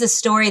is a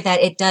story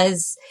that it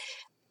does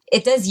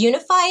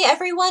unify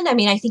everyone. I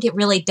mean, I think it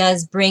really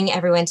does bring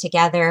everyone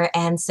together.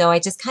 And so I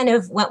just kind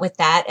of went with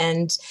that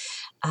and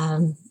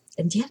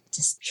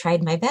just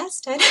tried my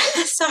best.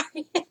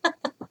 Sorry.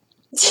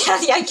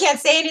 Yeah, I can't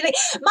say anything.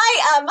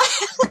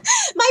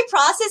 My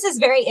process is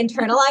very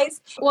internalized.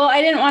 Well,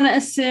 I didn't want to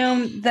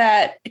assume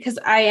that, because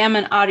I am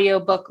an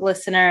audiobook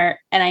listener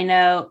and I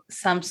know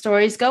some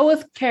stories go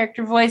with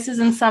character voices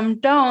and some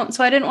don't.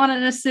 So I didn't want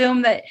to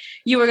assume that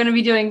you were going to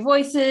be doing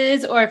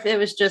voices or if it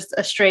was just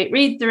a straight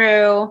read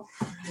through.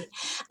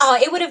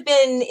 It would have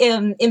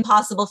been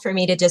impossible for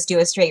me to just do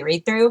a straight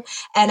read through.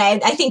 And I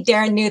think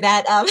Darren knew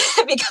that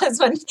because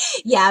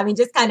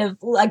just kind of,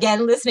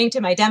 again, listening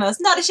to my demos,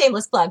 not a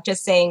shameless plug,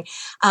 just saying,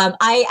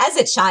 as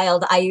a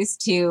child, I used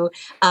to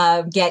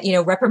get,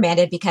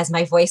 reprimanded because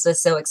my voice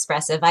was so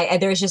expressive.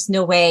 There's just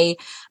no way.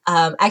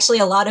 Actually,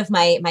 a lot of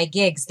my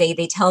gigs, they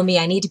tell me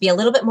I need to be a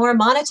little bit more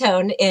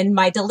monotone in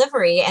my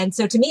delivery. And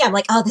so to me, I'm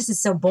like, oh, this is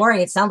so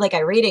boring. It sounds like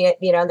I'm reading it,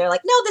 and they're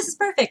like, no, this is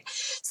perfect.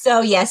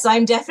 So so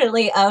I'm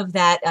definitely of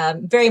that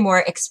very more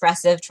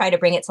expressive, try to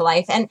bring it to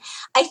life. And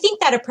I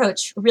think that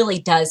approach really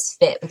does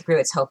fit with Grew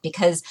Its Hope,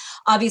 because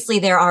obviously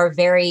there are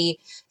very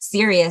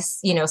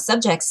serious,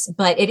 subjects,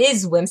 but it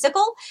is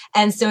whimsical.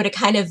 And so to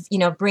kind of,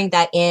 bring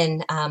that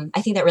in,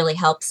 I think that really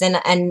helps.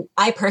 And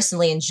I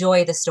personally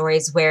enjoy the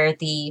stories where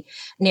the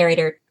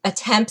narrator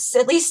attempts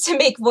at least to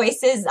make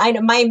voices. I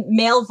know my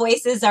male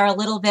voices are a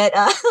little bit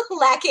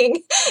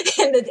lacking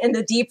in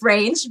the deep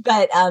range,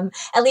 but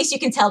at least you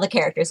can tell the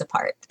characters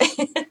apart.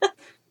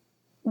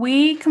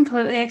 We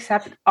completely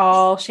accept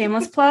all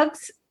shameless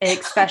plugs,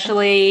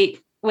 especially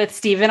with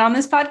Steven on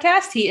this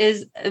podcast. He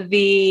is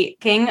the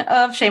king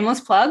of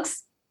shameless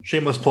plugs.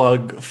 Shameless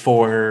plug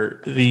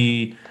for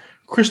the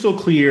crystal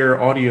clear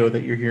audio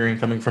that you're hearing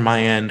coming from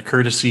my end,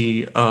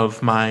 courtesy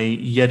of my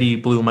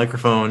Yeti Blue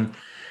microphone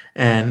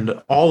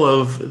And all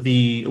of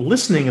the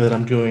listening that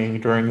I'm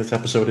doing during this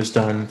episode is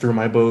done through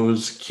my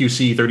Bose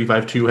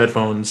QC352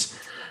 headphones.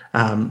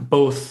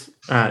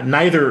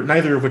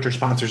 Neither of which are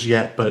sponsors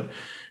yet, but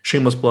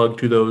shameless plug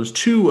to those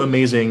two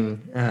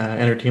amazing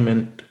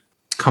entertainment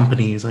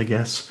companies, I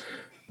guess.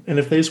 And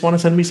if they just want to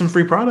send me some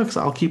free products,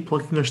 I'll keep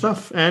plugging their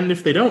stuff. And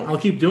if they don't, I'll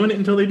keep doing it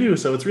until they do.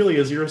 So it's really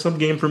a zero-sum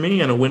game for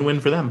me and a win-win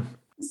for them.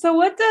 So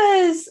what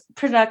does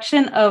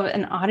production of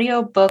an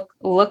audiobook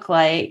look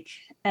like?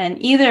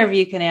 And either of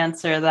you can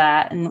answer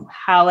that, and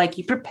how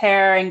you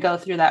prepare and go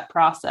through that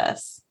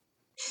process.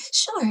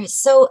 Sure.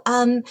 So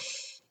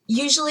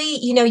usually,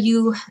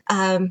 you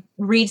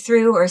read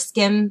through or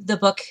skim the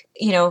book,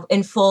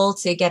 in full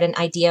to get an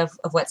idea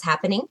of what's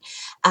happening.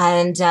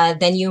 And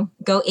then you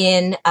go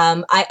in.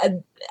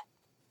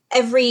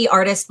 Every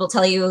artist will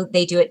tell you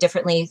they do it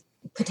differently.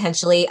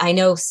 Potentially. I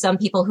know some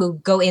people who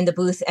go in the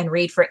booth and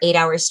read for 8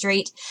 hours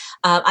straight.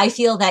 I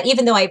feel that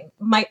even though I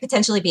might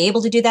potentially be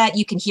able to do that,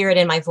 you can hear it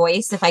in my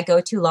voice if I go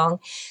too long.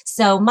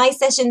 So my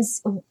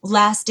sessions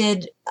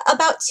lasted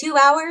about 2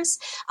 hours.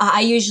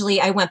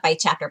 I went by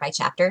chapter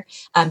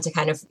to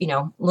kind of,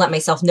 let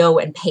myself know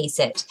and pace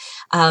it.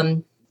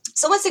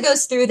 So once it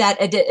goes through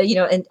that,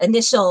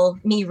 initial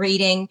me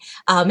reading,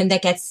 and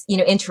that gets,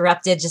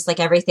 interrupted just like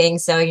everything.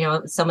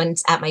 So,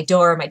 someone's at my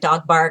door, my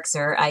dog barks,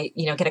 or I,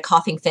 get a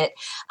coughing fit.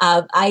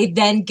 I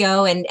then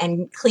go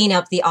and clean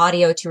up the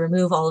audio to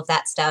remove all of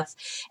that stuff.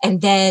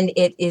 And then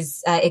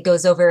it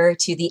goes over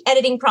to the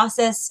editing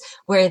process,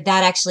 where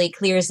that actually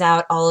clears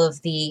out all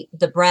of the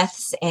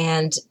breaths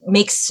and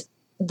makes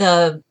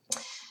the,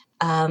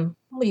 what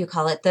do you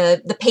call it?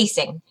 The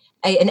pacing.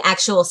 An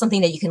actual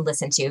something that you can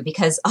listen to,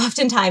 because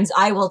oftentimes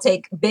I will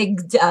take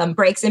big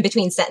breaks in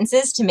between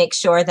sentences to make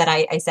sure that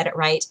I said it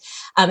right.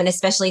 And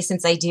especially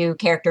since I do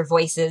character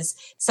voices,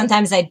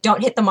 sometimes I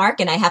don't hit the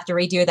mark and I have to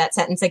redo that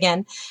sentence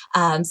again.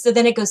 So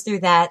then it goes through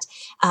that.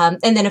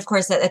 And then of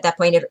course at that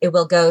point it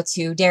will go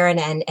to Darren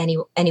and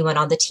anyone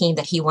on the team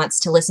that he wants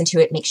to listen to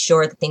it, make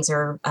sure that things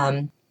are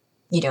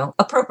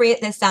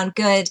appropriate, that sound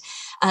good.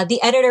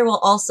 The editor will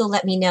also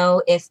let me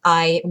know if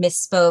I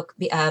misspoke.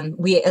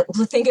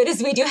 Thank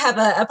goodness we do have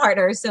a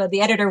partner. So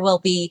the editor will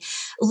be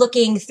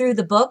looking through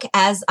the book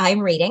as I'm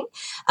reading.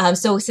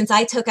 So since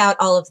I took out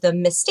all of the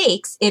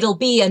mistakes, it'll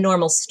be a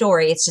normal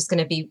story. It's just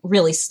going to be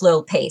really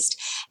slow paced.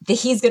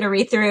 He's going to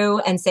read through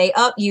and say,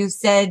 oh, you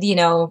said,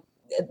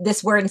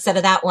 this word instead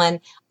of that one.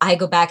 I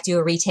go back, do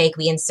a retake,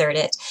 we insert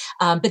it.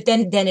 But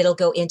then it'll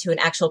go into an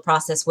actual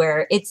process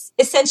where it's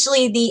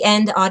essentially the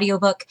end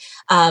audiobook,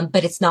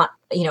 but it's not,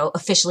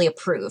 officially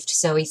approved.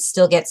 So he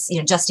still gets,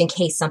 just in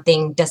case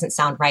something doesn't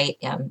sound right,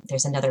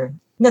 there's another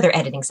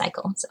editing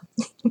cycle. So.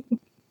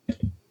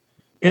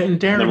 And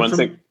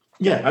Darren,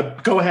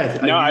 go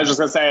ahead. No, I was just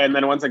going to say, and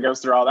then once it goes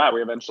through all that,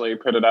 we eventually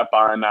put it up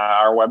on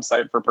our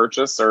website for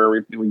purchase, or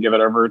we give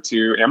it over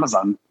to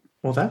Amazon.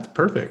 Well, that's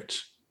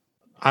perfect.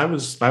 I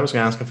was going to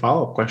ask a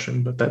follow-up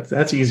question, but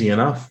that's easy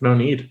enough. No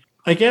need.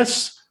 I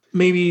guess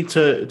maybe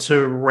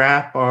to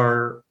wrap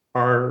our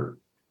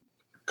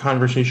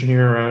conversation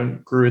here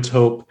around Gruit's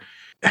Hope,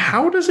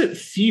 how does it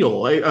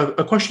feel?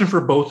 A question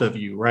for both of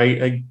you,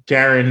 right?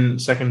 Darren,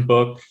 second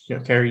book,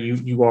 Carrie,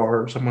 you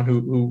are someone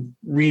who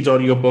reads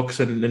audiobooks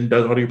and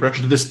does audio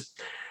production.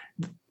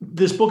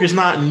 This book is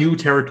not new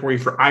territory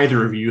for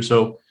either of you.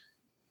 So,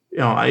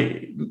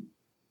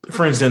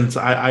 for instance,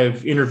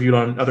 I've interviewed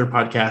on other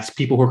podcasts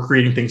people who are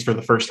creating things for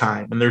the first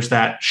time. And there's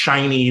that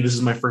shiny, this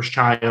is my first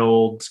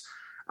child,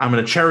 I'm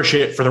going to cherish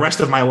it for the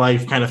rest of my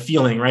life kind of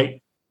feeling, right?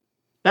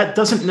 That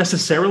doesn't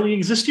necessarily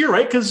exist here,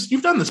 right? Because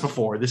you've done this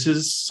before. This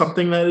is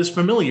something that is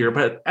familiar.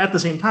 But at the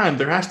same time,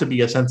 there has to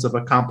be a sense of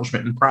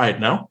accomplishment and pride,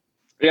 no?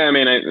 Yeah,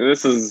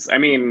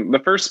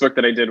 the first book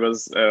that I did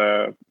was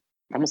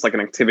almost like an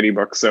activity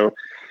book. So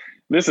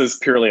this is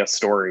purely a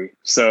story.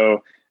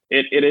 So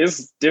it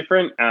is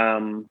different.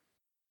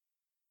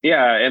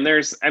 Yeah, and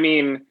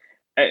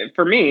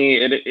for me,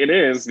 it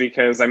is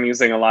because I'm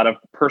using a lot of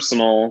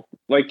personal,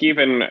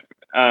 even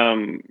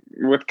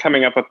with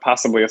coming up with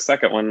possibly a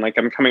second one,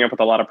 I'm coming up with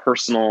a lot of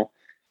personal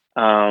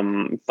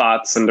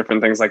thoughts and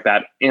different things like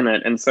that in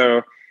it. And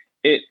so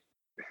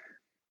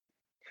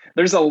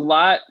there's a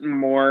lot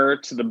more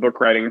to the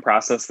book writing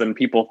process than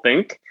people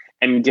think,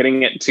 and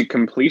getting it to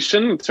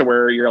completion to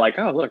where you're like,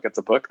 oh, look, it's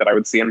a book that I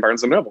would see in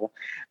Barnes & Noble.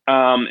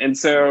 And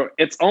so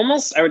it's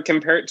almost, I would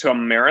compare it to a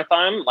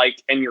marathon,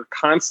 and you're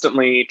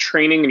constantly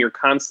training and you're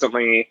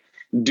constantly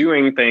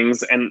doing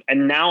things. And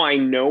now I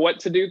know what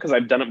to do because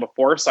I've done it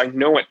before. So I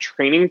know what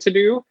training to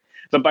do.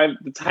 But by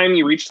the time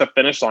you reach the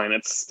finish line,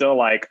 it's still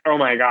like, oh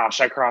my gosh,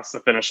 I crossed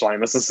the finish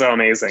line. This is so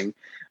amazing.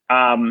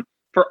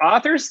 For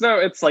authors, though,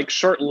 it's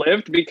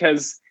short-lived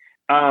because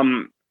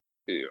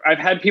I've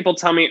had people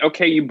tell me,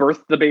 okay, you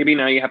birthed the baby,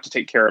 now you have to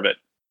take care of it.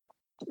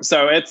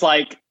 So it's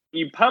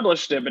you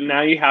published it, but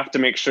now you have to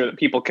make sure that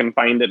people can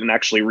find it and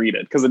actually read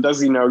it, because it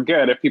does you no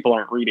good if people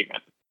aren't reading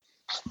it.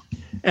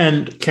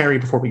 And Carrie,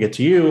 before we get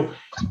to you,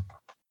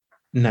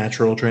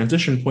 natural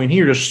transition point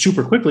here, just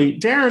super quickly.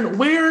 Darren,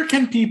 where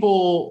can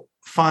people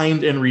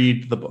find and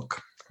read the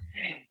book?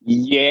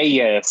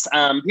 Yes.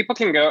 People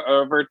can go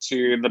over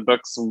to the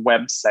book's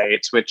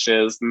website, which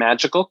is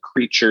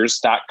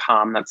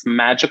magicalcreatures.com. That's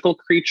magical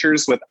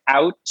creatures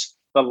without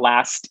the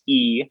last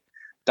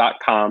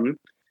E.com.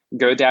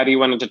 GoDaddy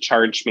wanted to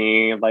charge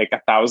me like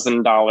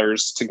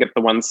 $1,000 to get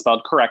the one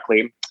spelled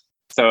correctly.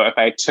 So if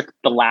I took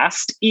the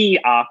last E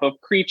off of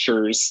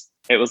creatures,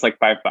 it was like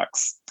 $5.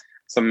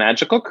 So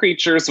magical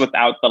creatures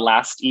without the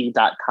last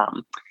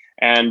E.com.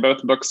 And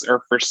both books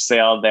are for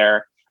sale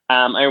there.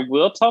 I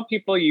will tell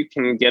people you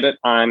can get it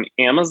on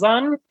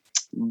Amazon,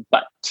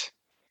 but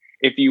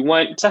if you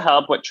want to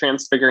help what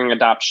Transfiguring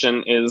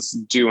Adoption is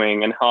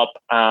doing and help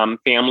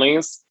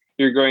families,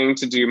 you're going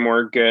to do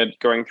more good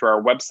going through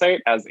our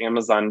website, as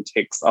Amazon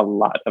takes a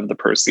lot of the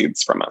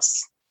proceeds from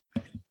us.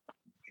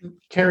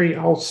 Carrie,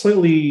 I'll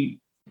slightly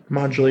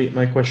modulate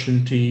my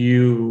question to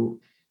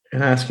you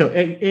and ask,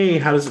 A,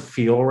 how does it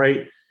feel,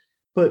 right?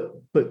 But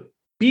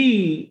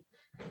B,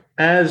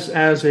 as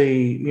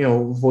a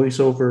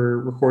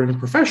voiceover recording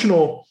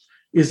professional,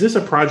 is this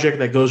a project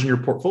that goes in your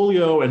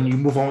portfolio and you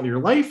move on with your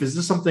life? Is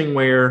this something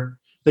where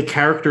the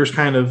characters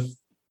kind of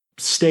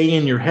stay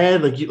in your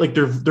head, like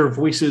their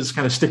voices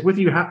kind of stick with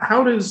you?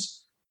 How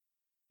does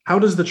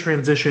the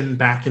transition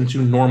back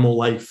into normal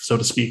life, so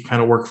to speak,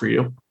 kind of work for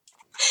you?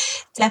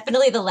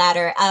 Definitely the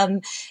latter.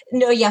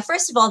 No, yeah.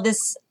 First of all,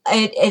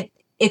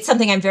 it's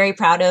something I'm very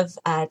proud of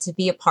to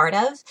be a part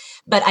of,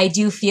 but I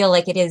do feel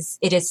like it is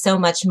so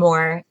much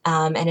more,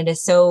 and it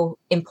is so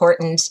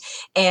important.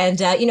 And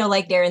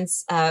like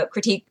Darren's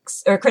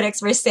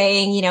critics were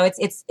saying,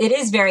 it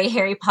is very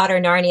Harry Potter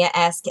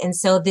Narnia-esque, and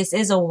so this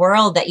is a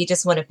world that you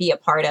just want to be a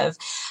part of.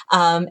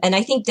 And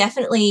I think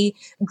definitely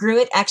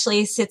Gruit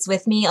actually sits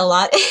with me a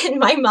lot in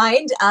my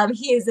mind.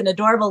 He is an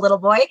adorable little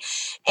boy,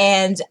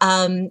 and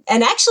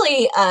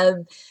actually.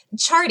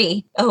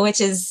 Charty,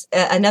 which is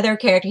another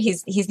character,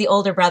 he's the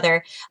older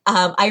brother,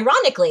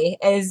 ironically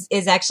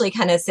is actually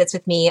kind of sits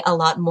with me a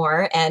lot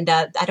more. And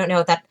I don't know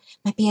if that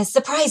might be a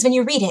surprise when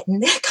you read it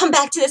and come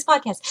back to this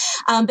podcast.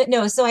 But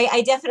no, so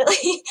I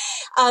definitely,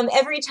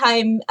 every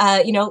time,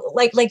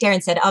 like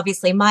Darren said,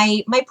 obviously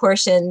my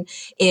portion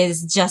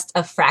is just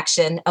a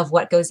fraction of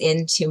what goes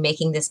into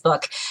making this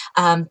book.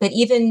 But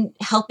even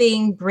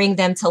helping bring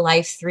them to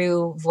life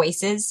through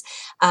voices,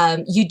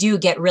 you do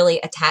get really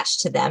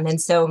attached to them.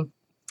 And so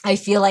I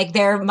feel like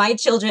they're my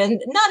children,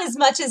 not as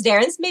much as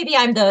Darren's. Maybe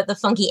I'm the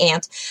funky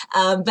aunt,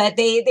 but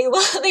they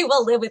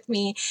will live with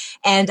me,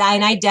 and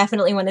I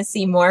definitely want to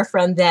see more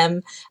from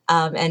them.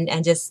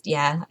 And just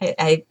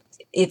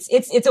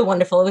it's a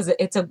wonderful.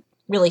 It's a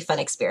really fun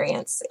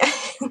experience.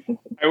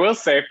 I will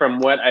say, from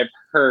what I've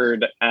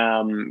heard,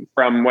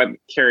 from what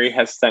Carrie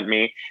has sent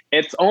me,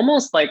 it's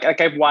almost like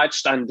I've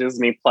watched on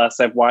Disney Plus.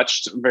 I've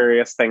watched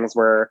various things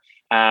where.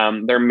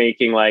 They're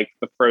making like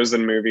the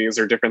Frozen movies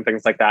or different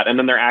things like that. And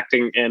then they're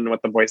acting in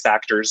what the voice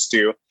actors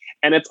do.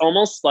 And it's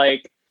almost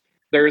like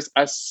there's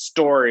a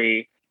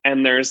story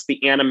and there's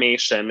the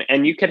animation,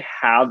 and you could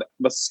have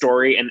the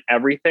story and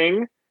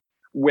everything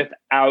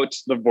without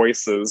the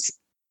voices.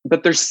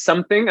 But there's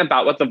something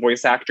about what the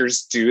voice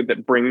actors do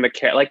that bring like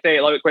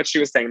what she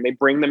was saying, they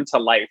bring them to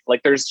life.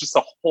 Like there's just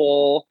a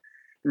whole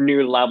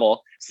new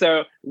level.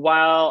 So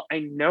while I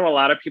know a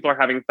lot of people are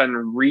having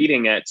fun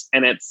reading it,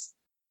 and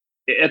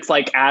it's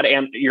like add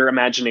your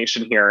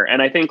imagination here.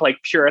 And I think like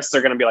purists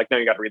are going to be like, no,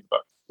 you got to read the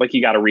book. Like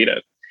you got to read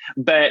it.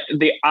 But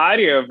the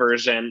audio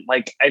version,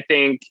 like, I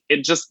think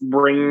it just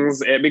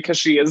brings it, because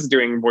she is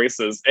doing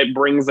voices, it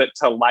brings it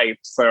to life.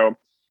 So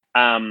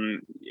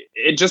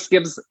it just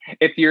gives,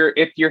 if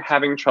you're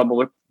having trouble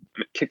with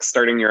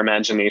kickstarting your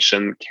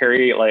imagination,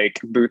 Carrie like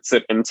boots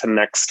it into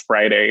next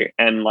Friday,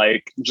 and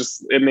like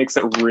just it makes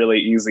it really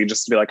easy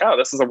just to be like, oh,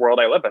 this is a world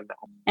I live in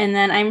now. And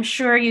then I'm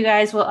sure you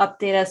guys will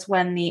update us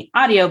when the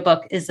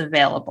audiobook is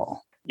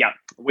available. Yeah,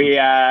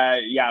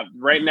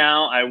 right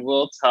now I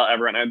will tell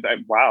everyone,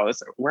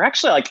 we're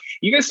actually like,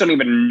 you guys don't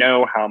even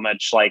know how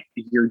much like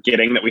you're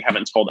getting that we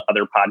haven't told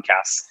other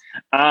podcasts.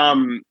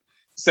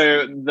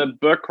 So the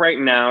book right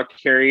now,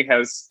 Carrie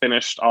has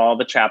finished all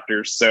the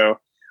chapters. So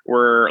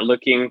we're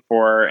looking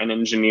for an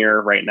engineer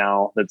right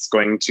now that's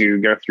going to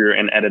go through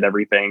and edit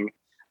everything.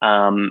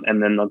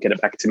 And then they'll get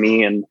it back to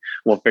me and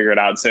we'll figure it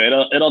out. So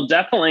it'll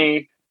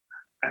definitely,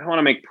 I don't want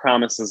to make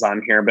promises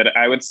on here, but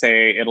I would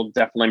say it'll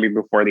definitely be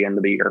before the end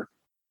of the year.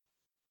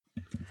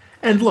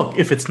 And look,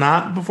 if it's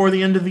not before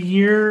the end of the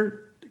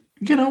year,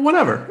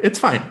 whatever, it's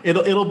fine.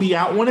 It'll be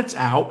out when it's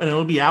out, and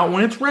it'll be out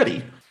when it's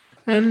ready.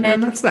 And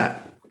that's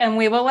that. And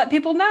we will let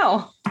people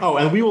know. Oh,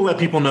 and we will let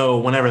people know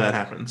whenever that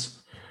happens.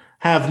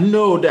 Have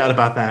no doubt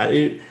about that.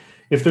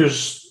 If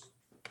there's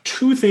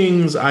two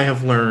things I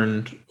have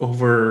learned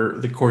over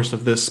the course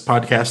of this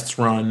podcast's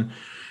run,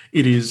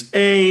 it is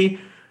A,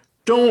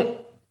 don't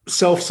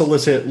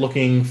self-solicit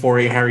looking for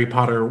a Harry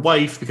Potter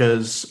wife,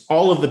 because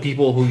all of the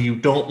people who you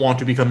don't want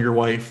to become your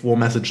wife will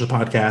message the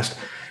podcast.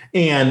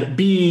 And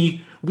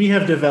B, we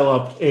have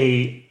developed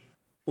a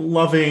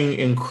loving,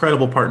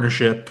 incredible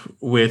partnership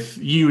with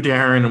you,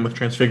 Darren, and with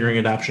Transfiguring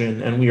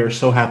Adoption, and we are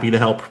so happy to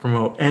help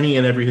promote any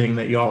and everything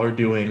that y'all are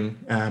doing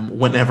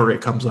whenever it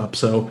comes up.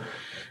 So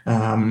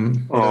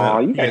Oh,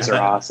 you guys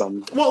are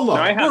awesome. Well, look,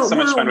 no, I have so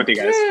much fun with you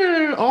guys.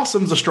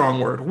 Awesome's a strong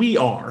word. We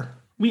are.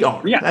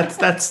 Yeah.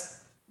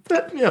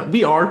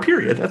 We are,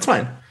 period. That's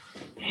fine.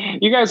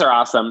 You guys are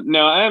awesome.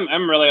 No,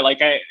 I'm really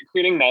like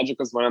Creating Magic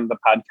was one of the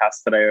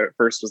podcasts that I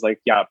first was like,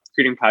 yeah,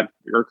 creating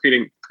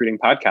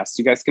podcasts.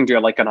 You guys can do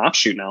like an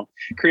offshoot now.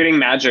 Creating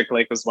Magic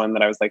was one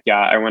that I was like, yeah,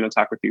 I want to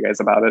talk with you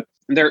guys about it.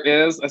 There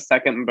is a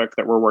second book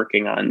that we're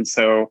working on.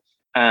 So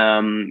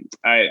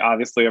I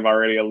obviously have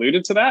already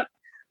alluded to that.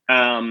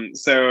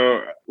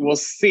 So we'll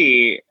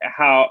see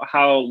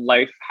how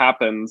life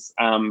happens.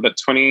 But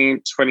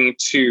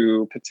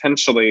 2022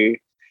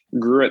 potentially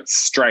Gruit's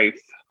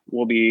Strife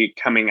will be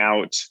coming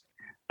out.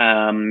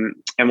 And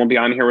we'll be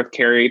on here with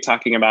Carrie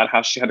talking about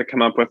how she had to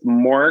come up with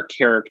more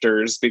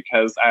characters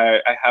because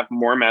I have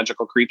more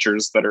magical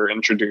creatures that are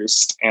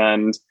introduced.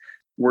 And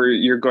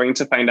you're going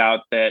to find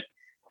out that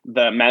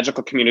the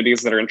magical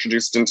communities that are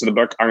introduced into the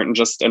book aren't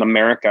just in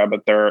America,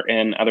 but they're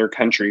in other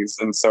countries.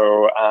 And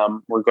so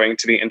we're going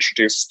to be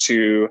introduced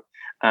to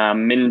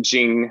Min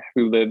Jing,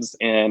 who lives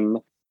in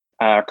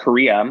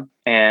Korea.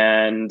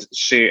 And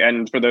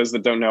for those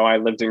that don't know, I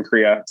lived in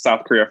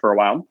South Korea for a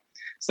while.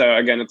 So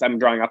again, I'm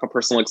drawing off a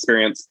personal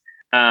experience,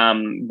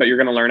 but you're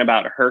going to learn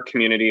about her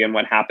community and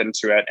what happened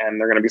to it. And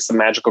there are going to be some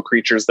magical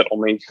creatures that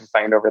only you can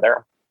find over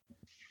there.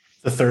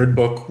 The third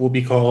book will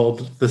be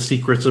called The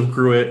Secrets of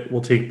Gruit,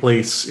 will take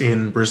place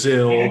in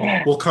Brazil,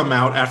 will come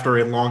out after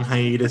a long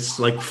hiatus,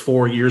 like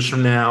 4 years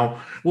from now,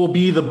 will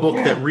be the book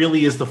that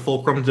really is the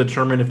fulcrum to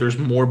determine if there's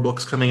more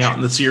books coming out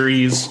in the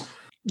series.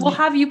 We'll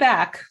have you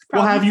back.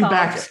 We'll have you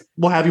back next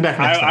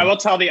time. I will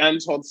tell the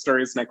untold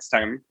stories next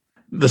time.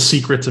 The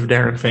Secrets of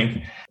Darren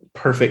Fink.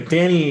 Perfect.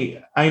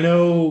 Danny, I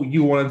know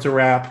you wanted to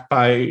wrap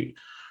by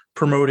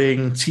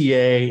promoting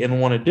TA in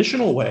one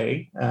additional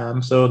way.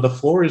 So the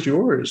floor is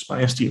yours,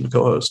 my esteemed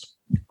co-host.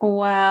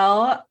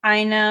 Well,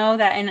 I know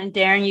that, and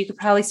Darren, you could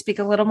probably speak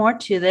a little more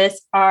to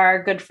this.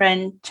 Our good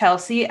friend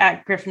Chelsea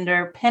at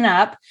Gryffindor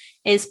Pinup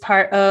is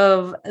part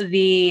of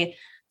the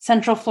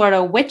Central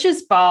Florida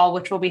Witches Ball,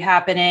 which will be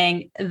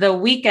happening the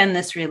weekend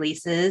this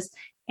releases.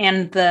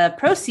 And the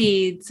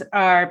proceeds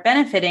are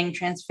benefiting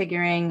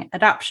Transfiguring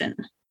Adoption.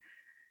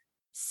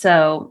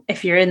 So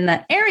if you're in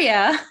the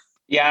area...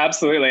 Yeah,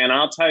 absolutely. And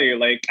I'll tell you,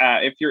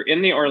 if you're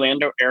in the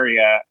Orlando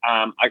area,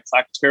 it's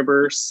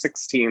October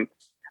 16th.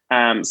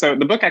 So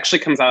the book actually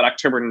comes out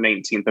October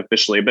 19th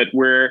officially, but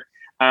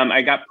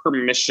I got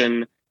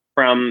permission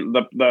from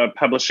the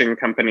publishing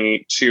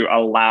company to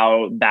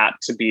allow that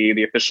to be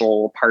the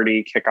official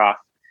party kickoff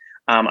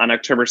on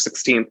October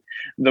 16th.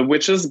 The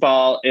Witches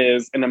Ball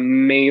is an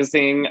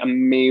amazing,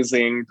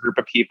 amazing group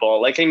of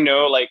people. I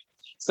know,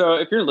 so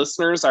if your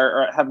listeners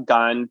have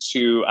gone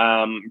to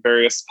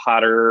various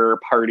Potter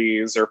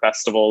parties or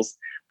festivals,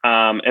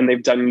 and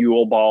they've done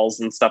Yule balls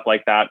and stuff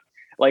like that,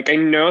 I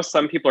know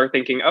some people are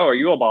thinking, oh, a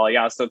Yule ball.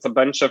 Yeah. So it's a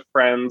bunch of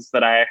friends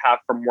that I have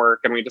from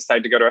work and we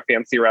decide to go to a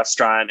fancy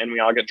restaurant and we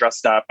all get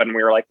dressed up and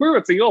we were like, ooh,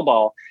 it's a Yule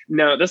ball.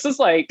 No, this is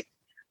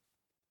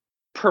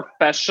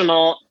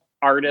professional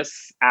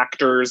artists,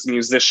 actors,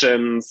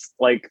 musicians,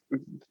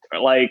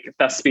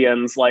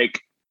 thespians,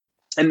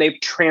 and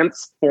they've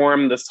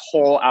transformed this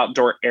whole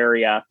outdoor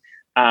area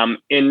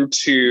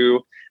into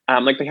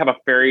they have a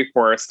fairy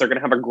forest. They're going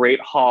to have a great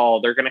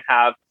hall. They're going to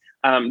have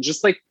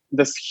just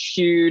this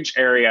huge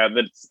area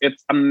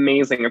it's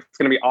amazing. It's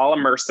going to be all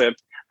immersive.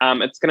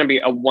 It's going to be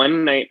a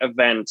one-night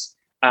event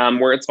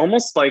where it's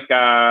almost like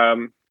a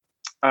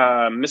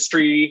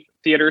mystery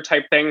theater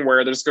type thing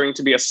where there's going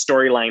to be a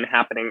storyline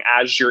happening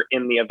as you're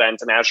in the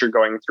event and as you're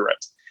going through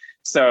it.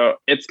 So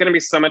it's going to be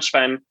so much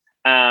fun.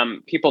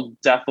 People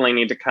definitely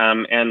need to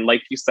come. And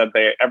like you said,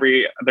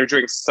 they're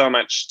doing so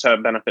much to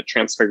benefit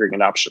Transfiguring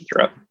Adoption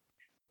through it.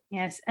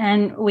 Yes.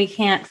 And we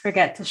can't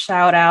forget to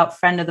shout out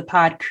friend of the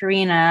pod,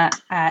 Karina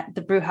at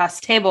the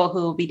Brewhouse Table,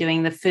 who will be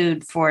doing the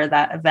food for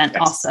that event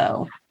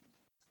also.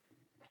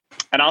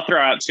 And I'll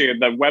throw out too,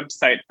 the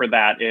website for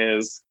that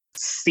is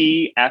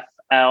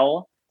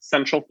CFL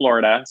Central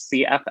Florida,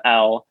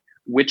 CFL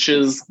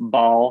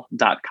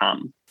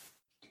witchesball.com.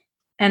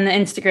 And the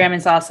Instagram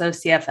is also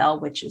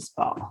CFL Witches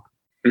Ball.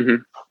 Mm-hmm.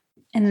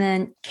 And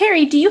then,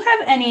 Carrie, do you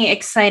have any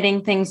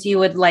exciting things you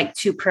would like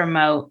to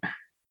promote?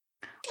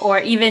 Or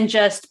even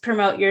just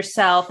promote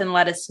yourself and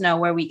let us know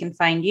where we can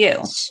find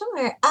you?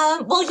 Sure.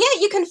 Well, yeah,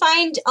 you can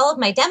find all of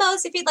my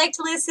demos if you'd like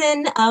to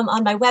listen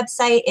on my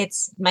website.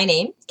 It's my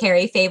name,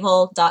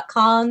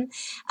 carriefable.com.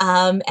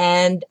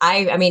 And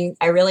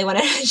I really want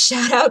to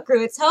shout out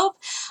Gruit's Hope.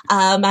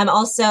 I'm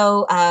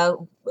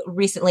also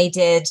recently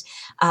did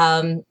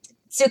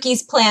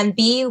Suki's Plan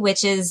B,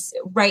 which is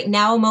right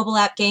now a mobile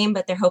app game,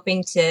 but they're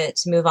hoping to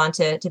move on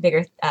to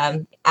bigger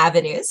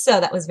avenues. So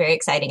that was very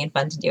exciting and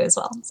fun to do as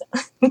well. So.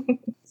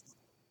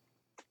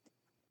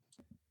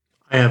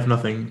 I have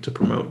nothing to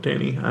promote,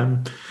 Danny.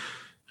 I'm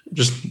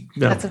just...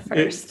 No, that's a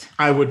first.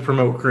 I would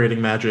promote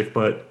Creating Magic,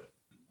 but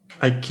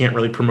I can't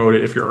really promote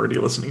it if you're already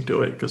listening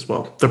to it because,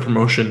 well, the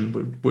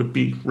promotion would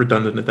be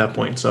redundant at that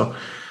point. So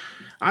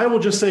I will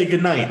just say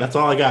good night. That's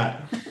all I got.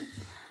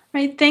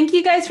 Right. Thank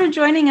you guys for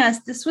joining us.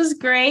 This was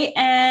great,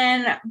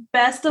 and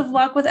best of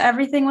luck with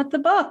everything with the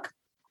book.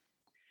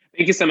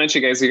 Thank you so much,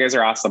 you guys. You guys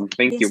are awesome.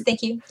 Thank you.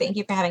 Thank you. Thank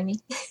you for having me.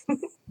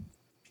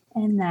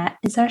 And that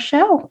is our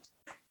show.